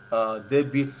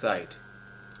debit side.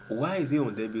 Why is it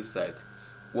on debit side?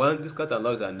 One, discount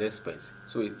allowed is an expense,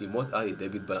 so it must have a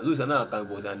debit balance. So it's another account,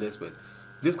 but it's an expense.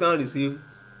 Discount received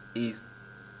is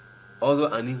also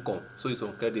an income, so it's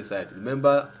on credit side.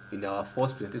 Remember, in our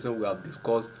first presentation we have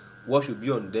discussed what should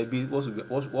be on debit,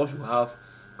 what should have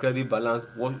credit balance,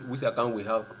 which account we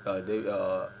have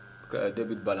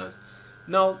debit balance.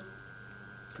 Now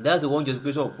that's the one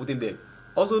justification of putting them.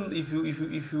 Also, if you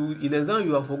in exam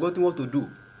you have forgotten what to do,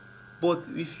 but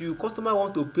if you customer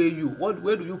want to pay you,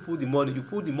 where do you put the money? You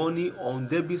put the money on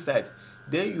debit side.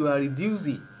 Then you are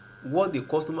reducing what the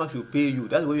customer should pay you.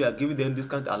 That's why you are giving them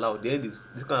discount allowed. Then the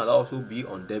discount allowed also be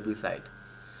on debit side.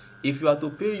 If you are to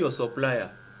pay your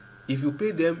supplier, if you pay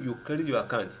them, you credit your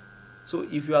account. So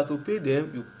if you are to pay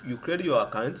them, you credit your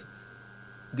account.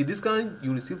 The discount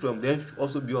you receive from them should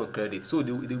also be on credit. So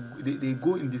they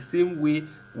go in the same way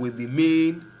with the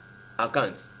main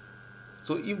account.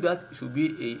 So if that should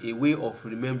be a way of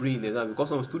remembering in exam, because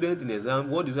some students in exam,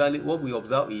 what we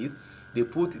observe is they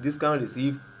put discount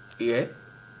received here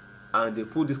and they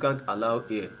put discount allowed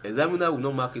here. Examiner will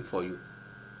not mark it for you.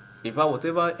 In fact,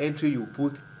 whatever entry you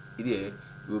put there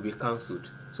will be cancelled.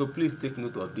 So please take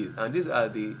note of this. And these are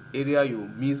the area you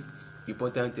miss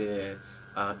important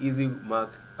easy mark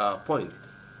point.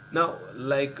 Now,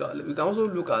 we can also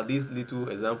look at this little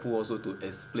example also to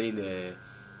explain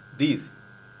this.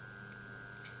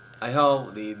 I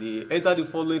have the enter the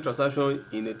following transaction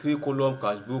in a 3-column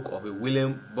cash book of a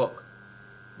William Buck.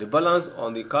 The balance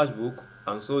on the cash book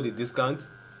and so the discount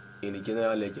in the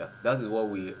general ledger. That is what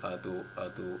we are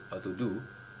to do.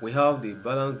 We have the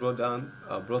balance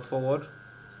brought forward.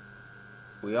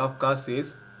 We have cash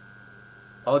sales.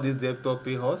 All these debtors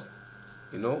pay us.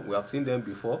 We have seen them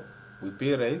before. We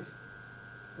pay rent.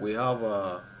 We have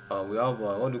what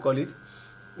do you call it?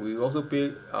 We also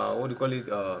pay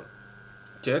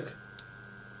check.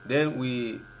 Then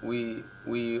we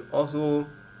also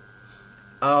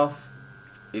have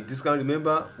a discount.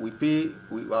 Remember,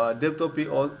 our debtor pay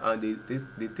us, and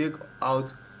they take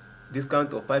out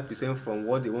discount of 5% from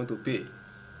what they want to pay,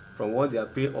 from what they are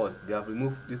paying us. They have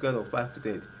removed discount of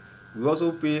 5%. We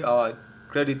also pay our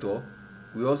creditor.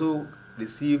 We also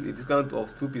receive a discount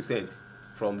of 2%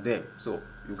 from them. So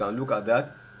you can look at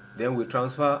that. Then we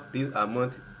transfer this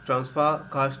amount, transfer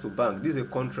cash to bank. This is a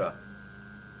contra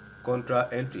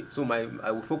entry. So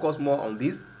I will focus more on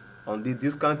this, on the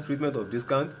discount, treatment of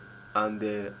discount, and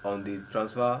on the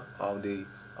transfer of the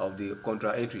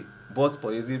contra entry. Both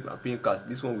positive and paying cash.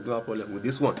 This one we don't have problem with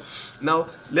this one. Now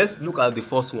let's look at the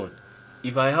first one.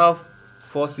 If I have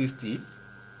 460,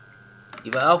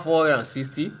 if I have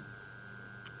 460,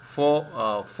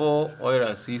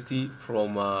 460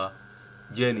 from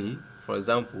Jenny, for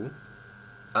example,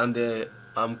 and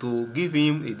I'm to give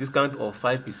him a discount of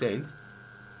 5%,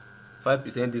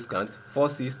 5% discount,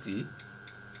 460.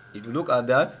 If you look at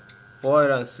that,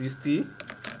 460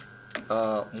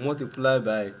 multiplied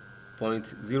by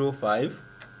 0.05,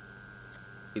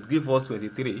 it gives us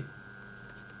 23.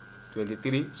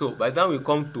 So by the time we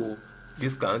come to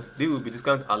discount, this will be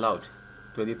discount allowed,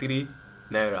 23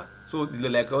 naira. So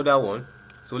like other one.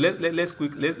 So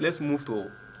let's move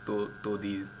to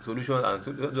the solution, and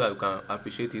so that you can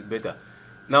appreciate it better.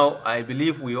 Now I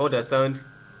believe we understand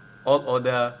all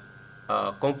other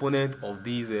component of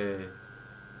these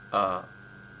what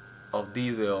do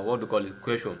you call it,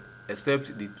 question,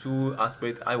 except the two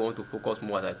aspects I want to focus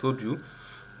more. As I told you,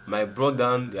 my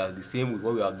breakdown, they are the same with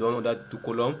what we have done on that two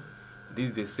column. This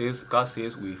is the sales, cash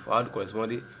sales we've had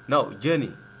corresponding. Now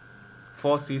Jenny,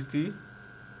 460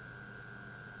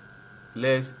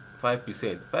 less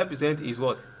 5%. 5% is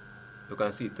what? You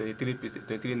can see 23%,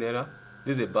 23 naira.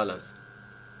 This is a balance.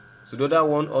 So the other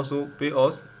one also pay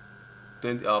us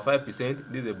 5%.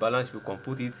 This is a balance. If you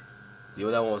compute it, the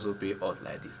other one also pay us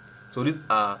like this. So these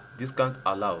are discount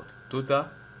allowed. Total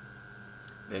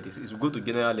 96. If you go to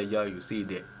general ledger, you see it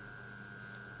there.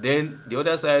 Then the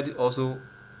other side also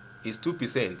is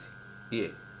 2%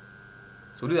 here.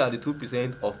 So these are the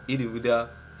 2% of individual,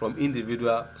 from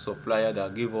individual supplier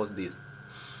that give us this.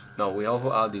 Now we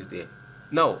also have this there.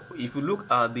 Now if you look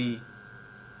at the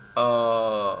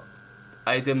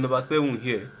item number 7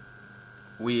 here,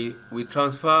 we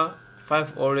transfer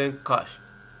 5 orange cash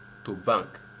to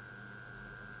bank.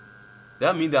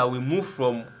 That means that we move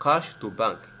from cash to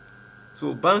bank.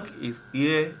 So bank is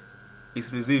here,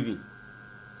 is receiving.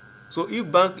 So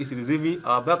if bank is receiving,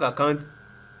 our bank account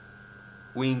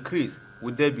will increase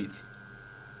with debit.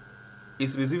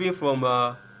 It's receiving from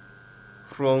what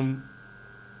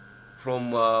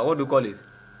do you call it?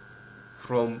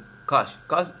 From cash.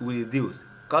 Cash will reduce.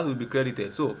 Cash will be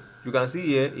credited. So you can see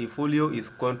here in folio is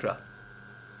contra.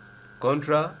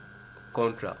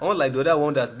 Unlike the other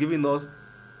one that's giving us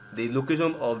the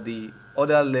location of the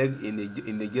other leg in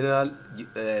the general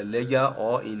ledger,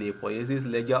 or in a purchases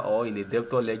ledger, or in a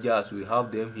debtor ledger as we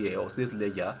have them here, or sales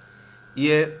ledger.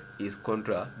 Here is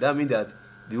contra. That means that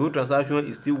the whole transaction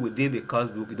is still within the cash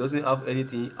book. It doesn't have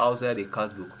anything outside the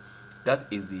cash book. That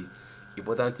is the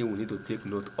important thing we need to take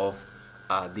note of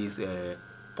at this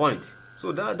point.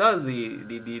 So that's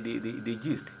the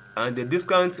gist. And the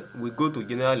discount, we go to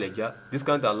general ledger.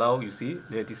 Discount allow, you see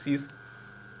 96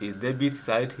 is debit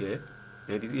side here.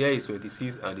 Here is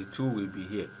 26, and the 2 will be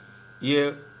here.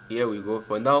 Here we go.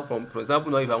 For now, for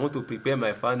example, now if I want to prepare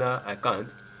my final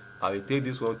account, I will take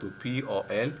this one to P or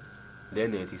L,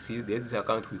 then 96, then this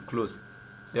account will close.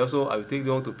 Then also I will take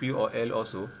the one to P or L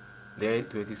also, then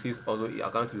 26 also,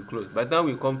 account will close. By the time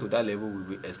we come to that level, we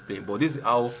will explain. But this is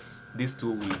how these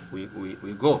two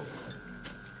will go.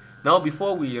 Now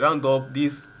before we round up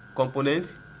this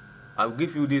component, I will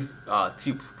give you this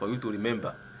tip for you to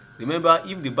remember. Remember,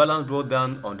 if the balance brought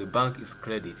down on the bank is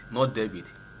credit, not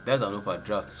debit, that's an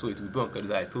overdraft, so it will be on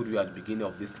credit. I told you at the beginning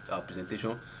of this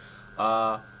presentation.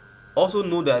 Also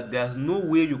know that there's no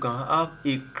way you can have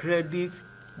a credit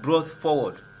brought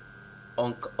forward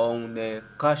on the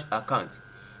cash account,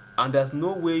 and there's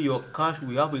no way your cash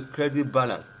will have a credit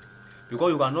balance,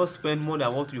 because you cannot spend more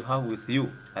than what you have with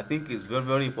you. I think it's very,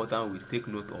 very important we take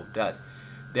note of that.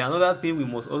 Then another thing we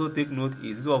must also take note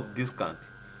is this of discount.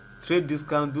 Trade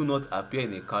discount do not appear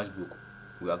in a cash book.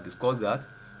 We have discussed that.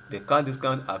 The cash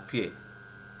discount appear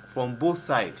from both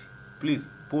sides. Please,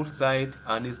 both sides,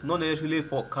 and it's not necessarily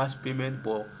for cash payment,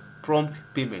 but prompt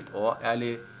payment or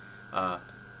early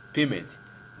payment.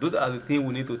 Those are the things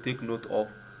we need to take note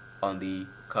of on the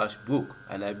cash book,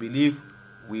 and I believe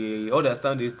we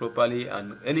understand it properly,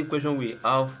 and any question we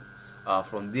have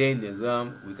from there in the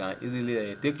exam, we can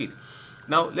easily take it.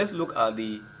 Now let's look at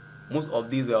the most of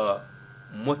these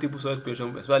multiple choice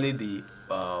questions, especially the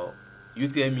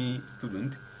UTME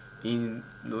student in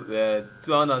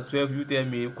 2012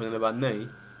 UTME question number 9,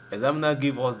 examiner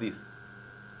gave us this.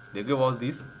 They gave us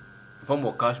this in form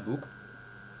of cash book,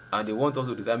 and they want us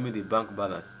to determine the bank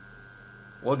balance.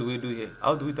 What do we do here?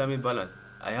 How do we determine balance?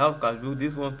 I have cash book,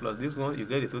 this one plus this one, you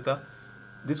get the total.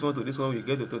 This one to this one, you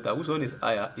get the total. Which one is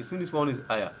higher? It seems this one is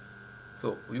higher.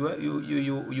 So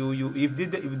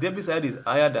if debit side is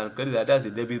higher than credit side, that's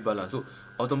the debit balance. So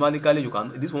automatically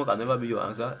this one can never be your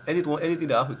answer. Anything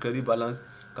that have a credit balance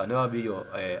can never be your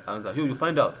answer. So you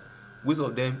find out which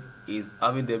of them is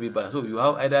having debit balance. So you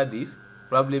have either this,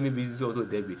 probably maybe this is also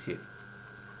debit here.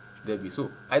 Debit.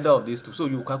 So either of these two. So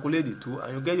you calculate the two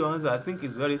and you get your answer. I think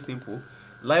it's very simple.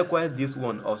 Likewise, this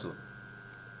one also.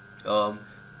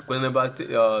 Question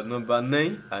number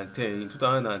 9 and 10 in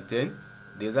 2010.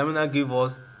 The examiner gave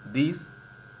us this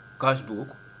cash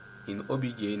book in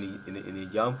OBJ in a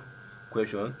JAMB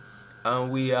question, and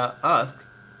we are asked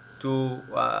to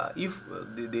if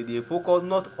they focus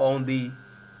not on the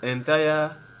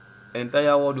entire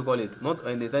what do you call it, not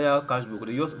on the entire cash book,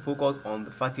 they just focus on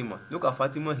the Fatima. Look at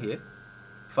Fatima here.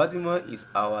 Fatima is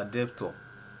our debtor.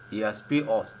 He has paid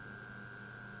us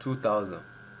 2,000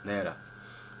 naira.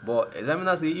 But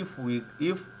examiner say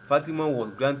if Fatima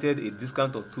was granted a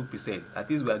discount of 2%, at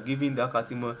least we are giving that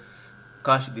Fatima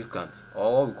cash discount,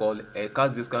 or what we call a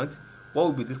cash discount. What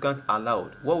will be discount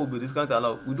allowed? What will be discount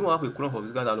allowed? We don't have a column for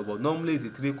discount allowed, but normally it's a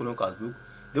 3-column cash book.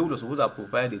 They would suppose to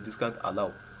provide a discount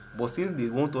allowed. But since they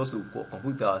want us to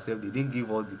compute ourselves, they didn't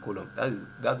give us the column.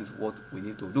 That is what we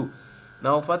need to do.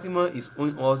 Now Fatima is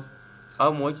owing us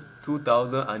how much?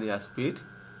 2,000, and he has paid.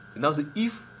 And now say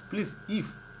if we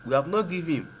have not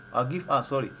given him, or give her,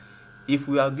 sorry, if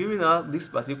we are giving her this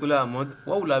particular amount,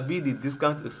 what will have be the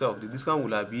discount itself? The discount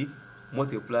will have be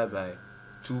multiplied by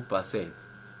 2%.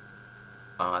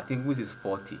 I think which is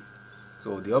 40.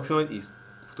 So the option is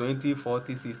 20,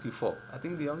 40, 64. I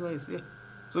think the answer is here.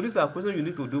 So these are questions you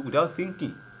need to do without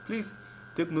thinking. Please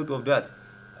take note of that.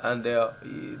 And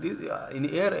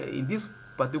in this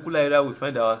particular area, we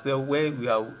find ourselves where we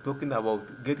are talking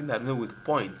about getting admission with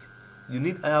points. You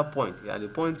need higher point, and the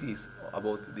point is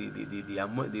about the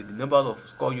number of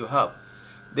score you have.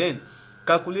 Then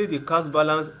calculate the cash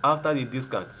balance after the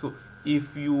discount. So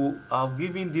if you have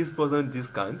given this person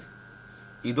discount,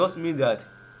 it does mean that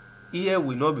here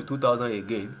will not be 2,000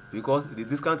 again, because the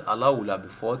discount allowed will have be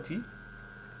 40.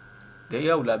 Then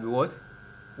here will have be what?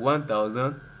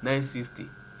 1,960.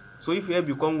 So if here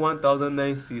become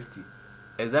 1,960,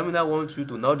 examiner wants you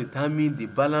to now determine the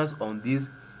balance on this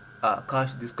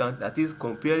cash discount, that is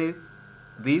comparing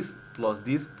this plus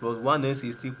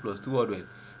 1,960 plus 200.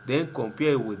 Then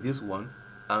compare it with this one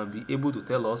and be able to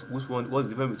tell us which one, what's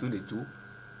the difference between the two,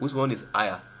 which one is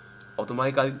higher.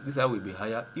 Automatically this side will be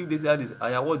higher. If this side is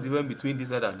higher, what's the difference between this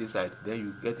side and this side? Then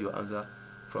you get your answer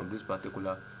from this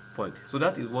particular point. So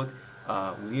that is what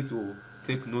we need to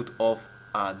take note of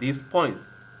at this point.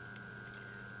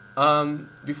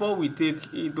 Before we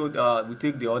take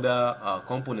the other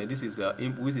component, this is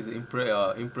which is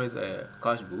Impress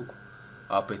cash book,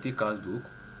 Petit cash book.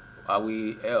 I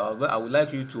would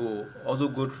like you to also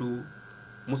go through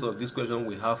most of these questions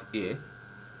we have here.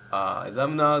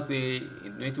 Examiner say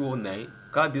in 2009,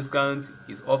 card discount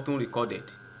is often recorded.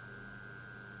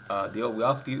 We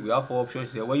have 4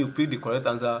 options here. When you pick the correct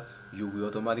answer, you will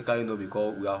automatically know,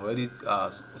 because we have already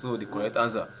so the correct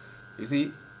answer. You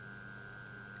see,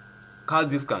 card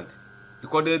discount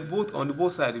recorded both on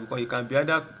both sides, because it can be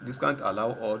either discount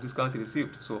allowed or discount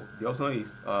received. So the option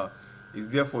is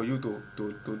there for you to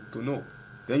know.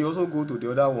 Then you also go to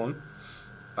the other one.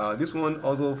 This one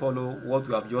also follow what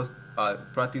we have just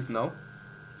practiced now.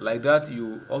 Like that,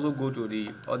 you also go to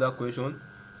the other question.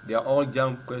 They are all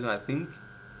JAMB questions. I think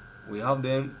we have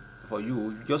them for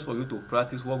you, just for you to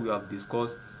practice what we have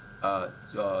discussed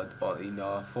in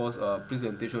our first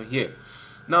presentation here.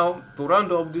 Now, to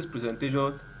round up this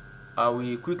presentation, I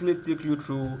will quickly take you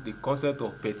through the concept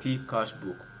of Petit cash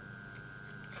book.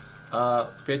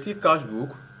 Petit cash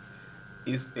book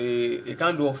is a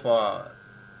kind of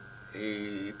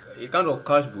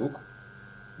cash book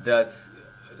that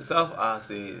serves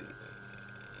as a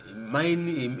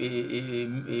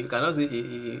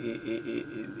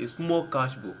small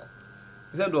cash book.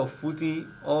 Instead of putting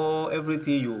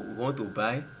everything you want to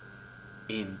buy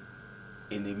in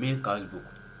a main cash book.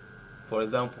 For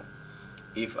example,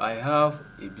 if I have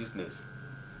a business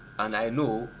and I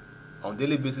know on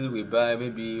daily basis we buy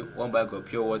maybe 1 bag of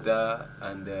pure water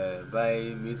and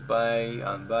buy meat pie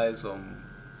and buy some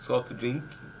soft drink,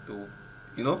 to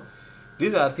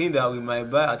these are things that we might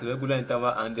buy at a regular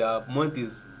interval, and their amount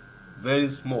is very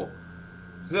small.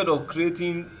 instead of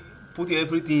putting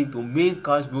everything into main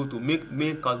cash book to make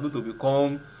main cash book to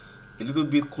become a little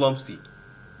bit clumsy,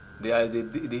 there is the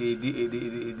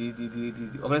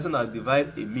organization has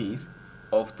devised a means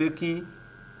of taking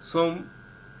some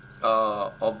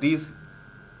of these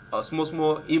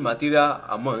small immaterial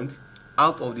amount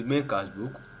out of the main cash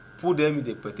book, put them in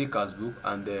the petty cash book,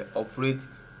 and operate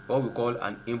what we call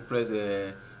an impress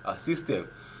system.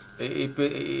 A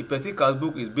petty cash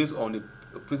book is based on the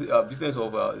business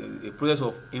of a process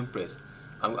of impress.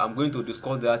 I'm going to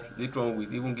discuss that later on,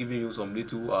 with even giving you some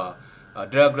little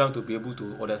diagram to be able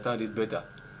to understand it better.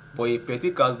 But a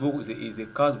petty cash book is a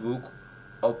cash book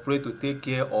operate to take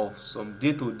care of some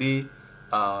day-to-day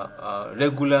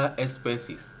regular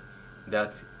expenses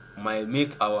that might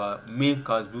make our main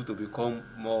cash book to become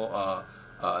more a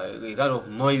kind of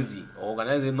noisy, or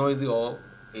organized noisy, or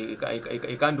a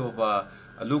kind of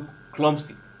look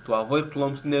clumsy, to avoid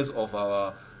clumsiness of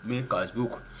our main cash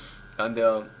book. And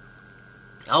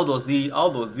how does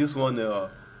this one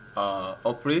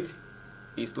operate?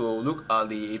 Is to look at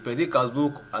the petty cash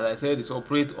book. As I said, is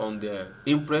operate on the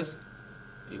impress.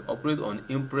 You operate on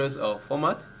impress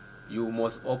format. You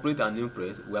must operate an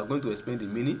impress. We are going to explain the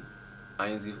meaning.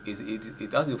 And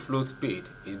it has a float paid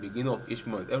in the beginning of each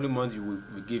month. Every month you will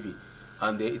be given,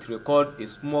 and it record a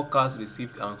small cash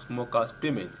receipt and small cash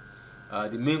payment.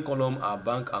 The main column are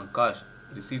bank and cash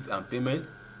receipt and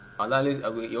payment.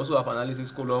 We also have analysis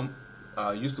column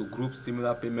used to group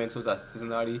similar payments such as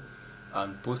stationery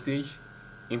and postage.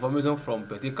 Information from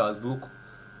petty cash book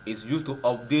is used to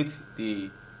update the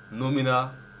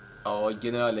nominal or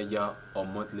general ledger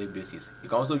on monthly basis. You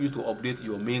can also use to update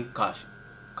your main cash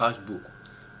book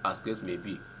as case may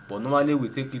be, but normally we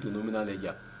take it to nominal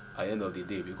ledger at the end of the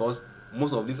day, because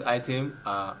most of these items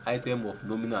are items of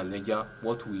nominal ledger,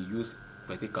 what we use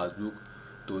petty cash book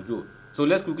to do. So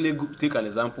let's quickly take an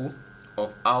example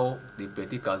of how the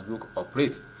petty cash book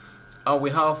operates. And we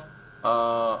have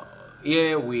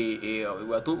here we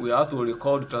have to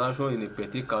record transaction in the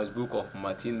petty cash book of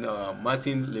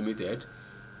Martin Limited,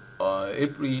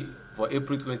 April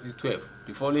 2012.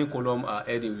 The following column are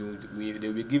heading. They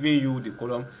will be giving you the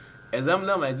column.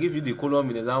 Examiner might give you the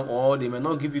column in exam, or they may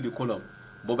not give you the column.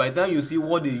 But by the time you see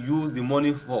what they use the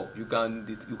money for, you can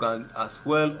as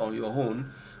well on your own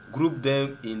group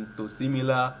them into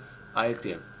similar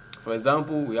items. For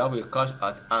example, we have a cash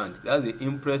at hand. That's the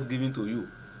impress given to you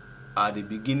at the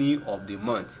beginning of the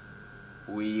month.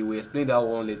 We will explain that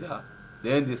one later.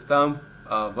 Then the stamp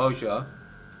voucher,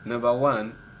 number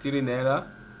 1, 3 naira.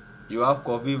 You have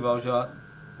coffee voucher,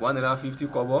 1 naira 50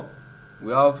 kobo.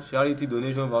 We have charity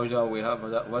donation voucher. We have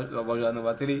voucher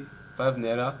number 3, 5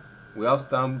 naira. We have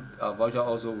stamp voucher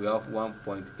also. We have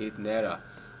 1.8 naira,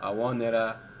 1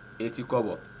 naira 80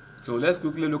 kobo. So let's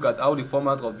quickly look at how the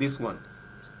format of this one.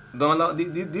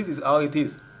 This is how it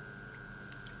is.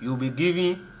 You'll be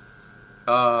giving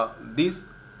this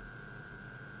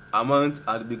amount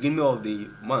at the beginning of the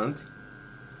month.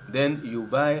 Then you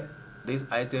buy this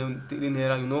item 3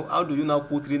 naira. You know, how do you now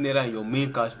put 3 naira in your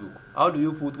main cash book? How do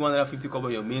you put 1 naira 50 kobo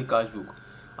in your main cash book?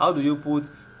 How do you put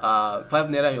 5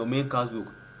 naira in your main cash book?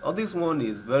 All this one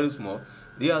is very small.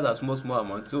 They are small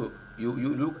amount. So you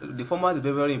look, the format is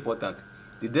very important.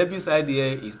 The debit side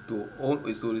here is to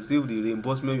receive the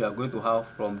reimbursement you are going to have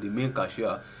from the main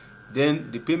cashier.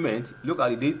 Then the payment, look at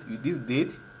the date, with this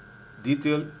date,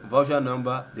 detail, voucher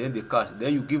number, then the cash.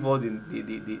 Then you give us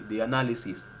the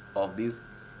analysis of this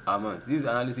amount. This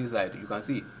analysis side, you can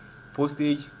see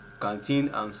postage, canteen,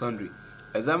 and sundry.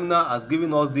 Examiner has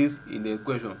given us this in the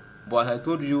question, but as I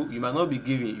told you, you might not be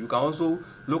giving. You can also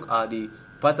look at the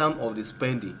pattern of the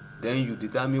spending, then you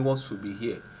determine what should be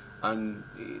here. And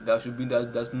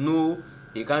there's no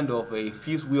a kind of a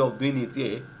fixed way of doing it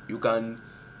here. You can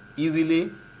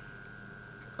easily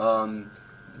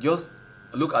just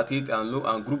look at it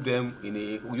and group them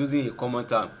using a common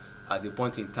term at a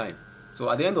point in time. So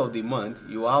at the end of the month,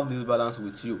 you have this balance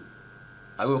with you.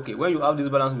 Okay, when you have this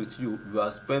balance with you, you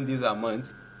have spent this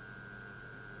amount.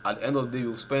 At the end of the day,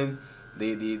 you spend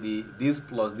this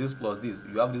plus this plus this.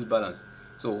 You have this balance.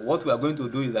 So what we are going to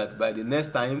do is that by the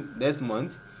next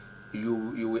month,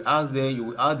 you will ask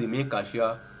the main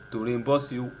cashier to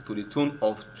reimburse you to the tune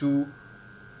of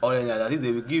 200 naira. That is,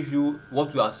 they will give you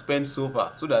what you have spent so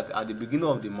far, so that at the beginning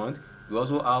of the month you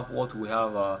also have what we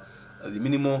have the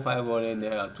minimum 500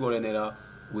 naira, 200 naira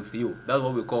with you. That's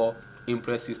what we call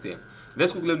impress system.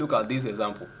 Let's quickly look at this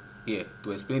example here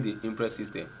to explain the impress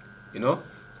system. You know,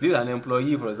 this is an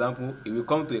employee, for example. He will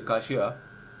come to a cashier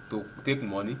to take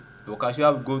money. The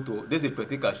cashier will go to, this is a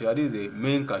petty cashier. This is a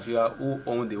main cashier who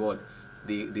owns the what?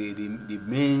 The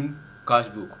main cash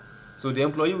book. So the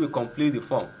employee will complete the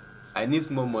form. I need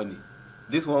small money.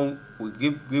 This one will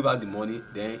give out the money,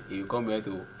 then he will come here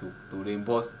to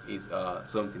reimburse is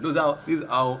something. This is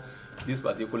how this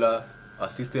particular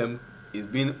system is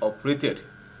being operated.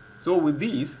 So with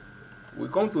this, we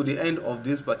come to the end of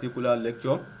this particular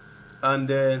lecture, and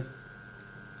I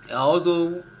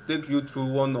also take you through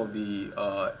one of the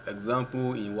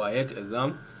example in WAEC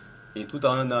exam in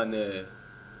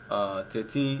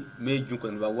 2013 May June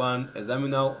number 1.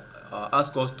 Examiner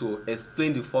asked us to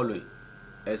explain the following: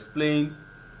 explain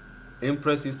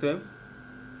impress system,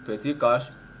 petty cash,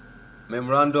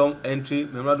 memorandum entry.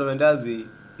 Memorandum, that's the,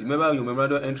 remember your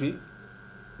memorandum entry,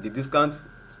 the discount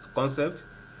concept,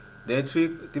 then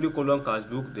three column cash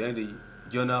book, then the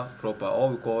journal proper,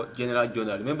 or we call general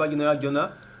journal. Remember general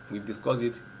journal, we've discussed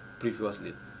it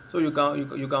previously. So you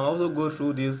can also go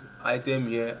through this item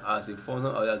here as a function,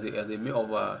 or as a way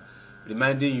of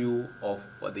reminding you of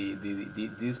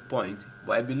this point.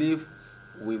 But I believe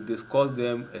we've discussed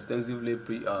them extensively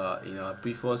in our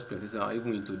previous presentation, or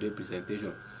even in today's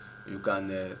presentation. You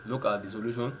can look at the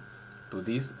solution to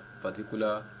this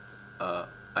particular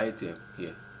item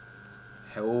here.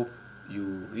 I hope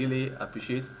you really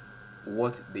appreciate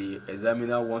what the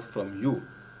examiner wants from you.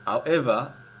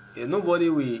 However, nobody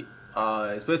will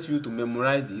expect you to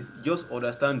memorize this. Just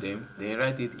understand them, then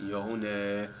write it in your own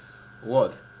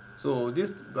words. So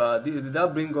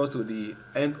that brings us to the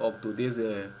end of today's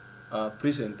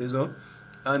presentation,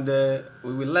 and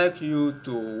we would like you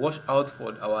to watch out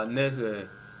for our next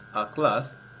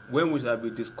class, when we shall be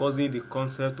discussing the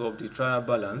concept of the trial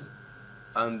balance,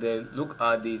 and then look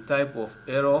at the type of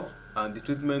error and the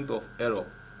treatment of error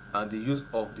and the use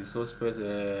of the suspect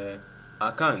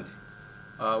account.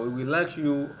 We would like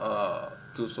you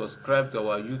to subscribe to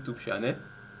our YouTube channel,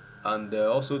 and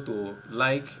also to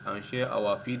like and share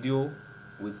our video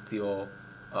with your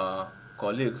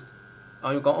colleagues.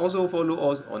 And you can also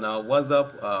follow us on our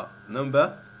WhatsApp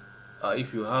number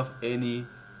if you have any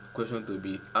question to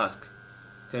be asked.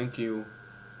 Thank you.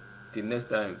 Till next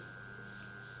time.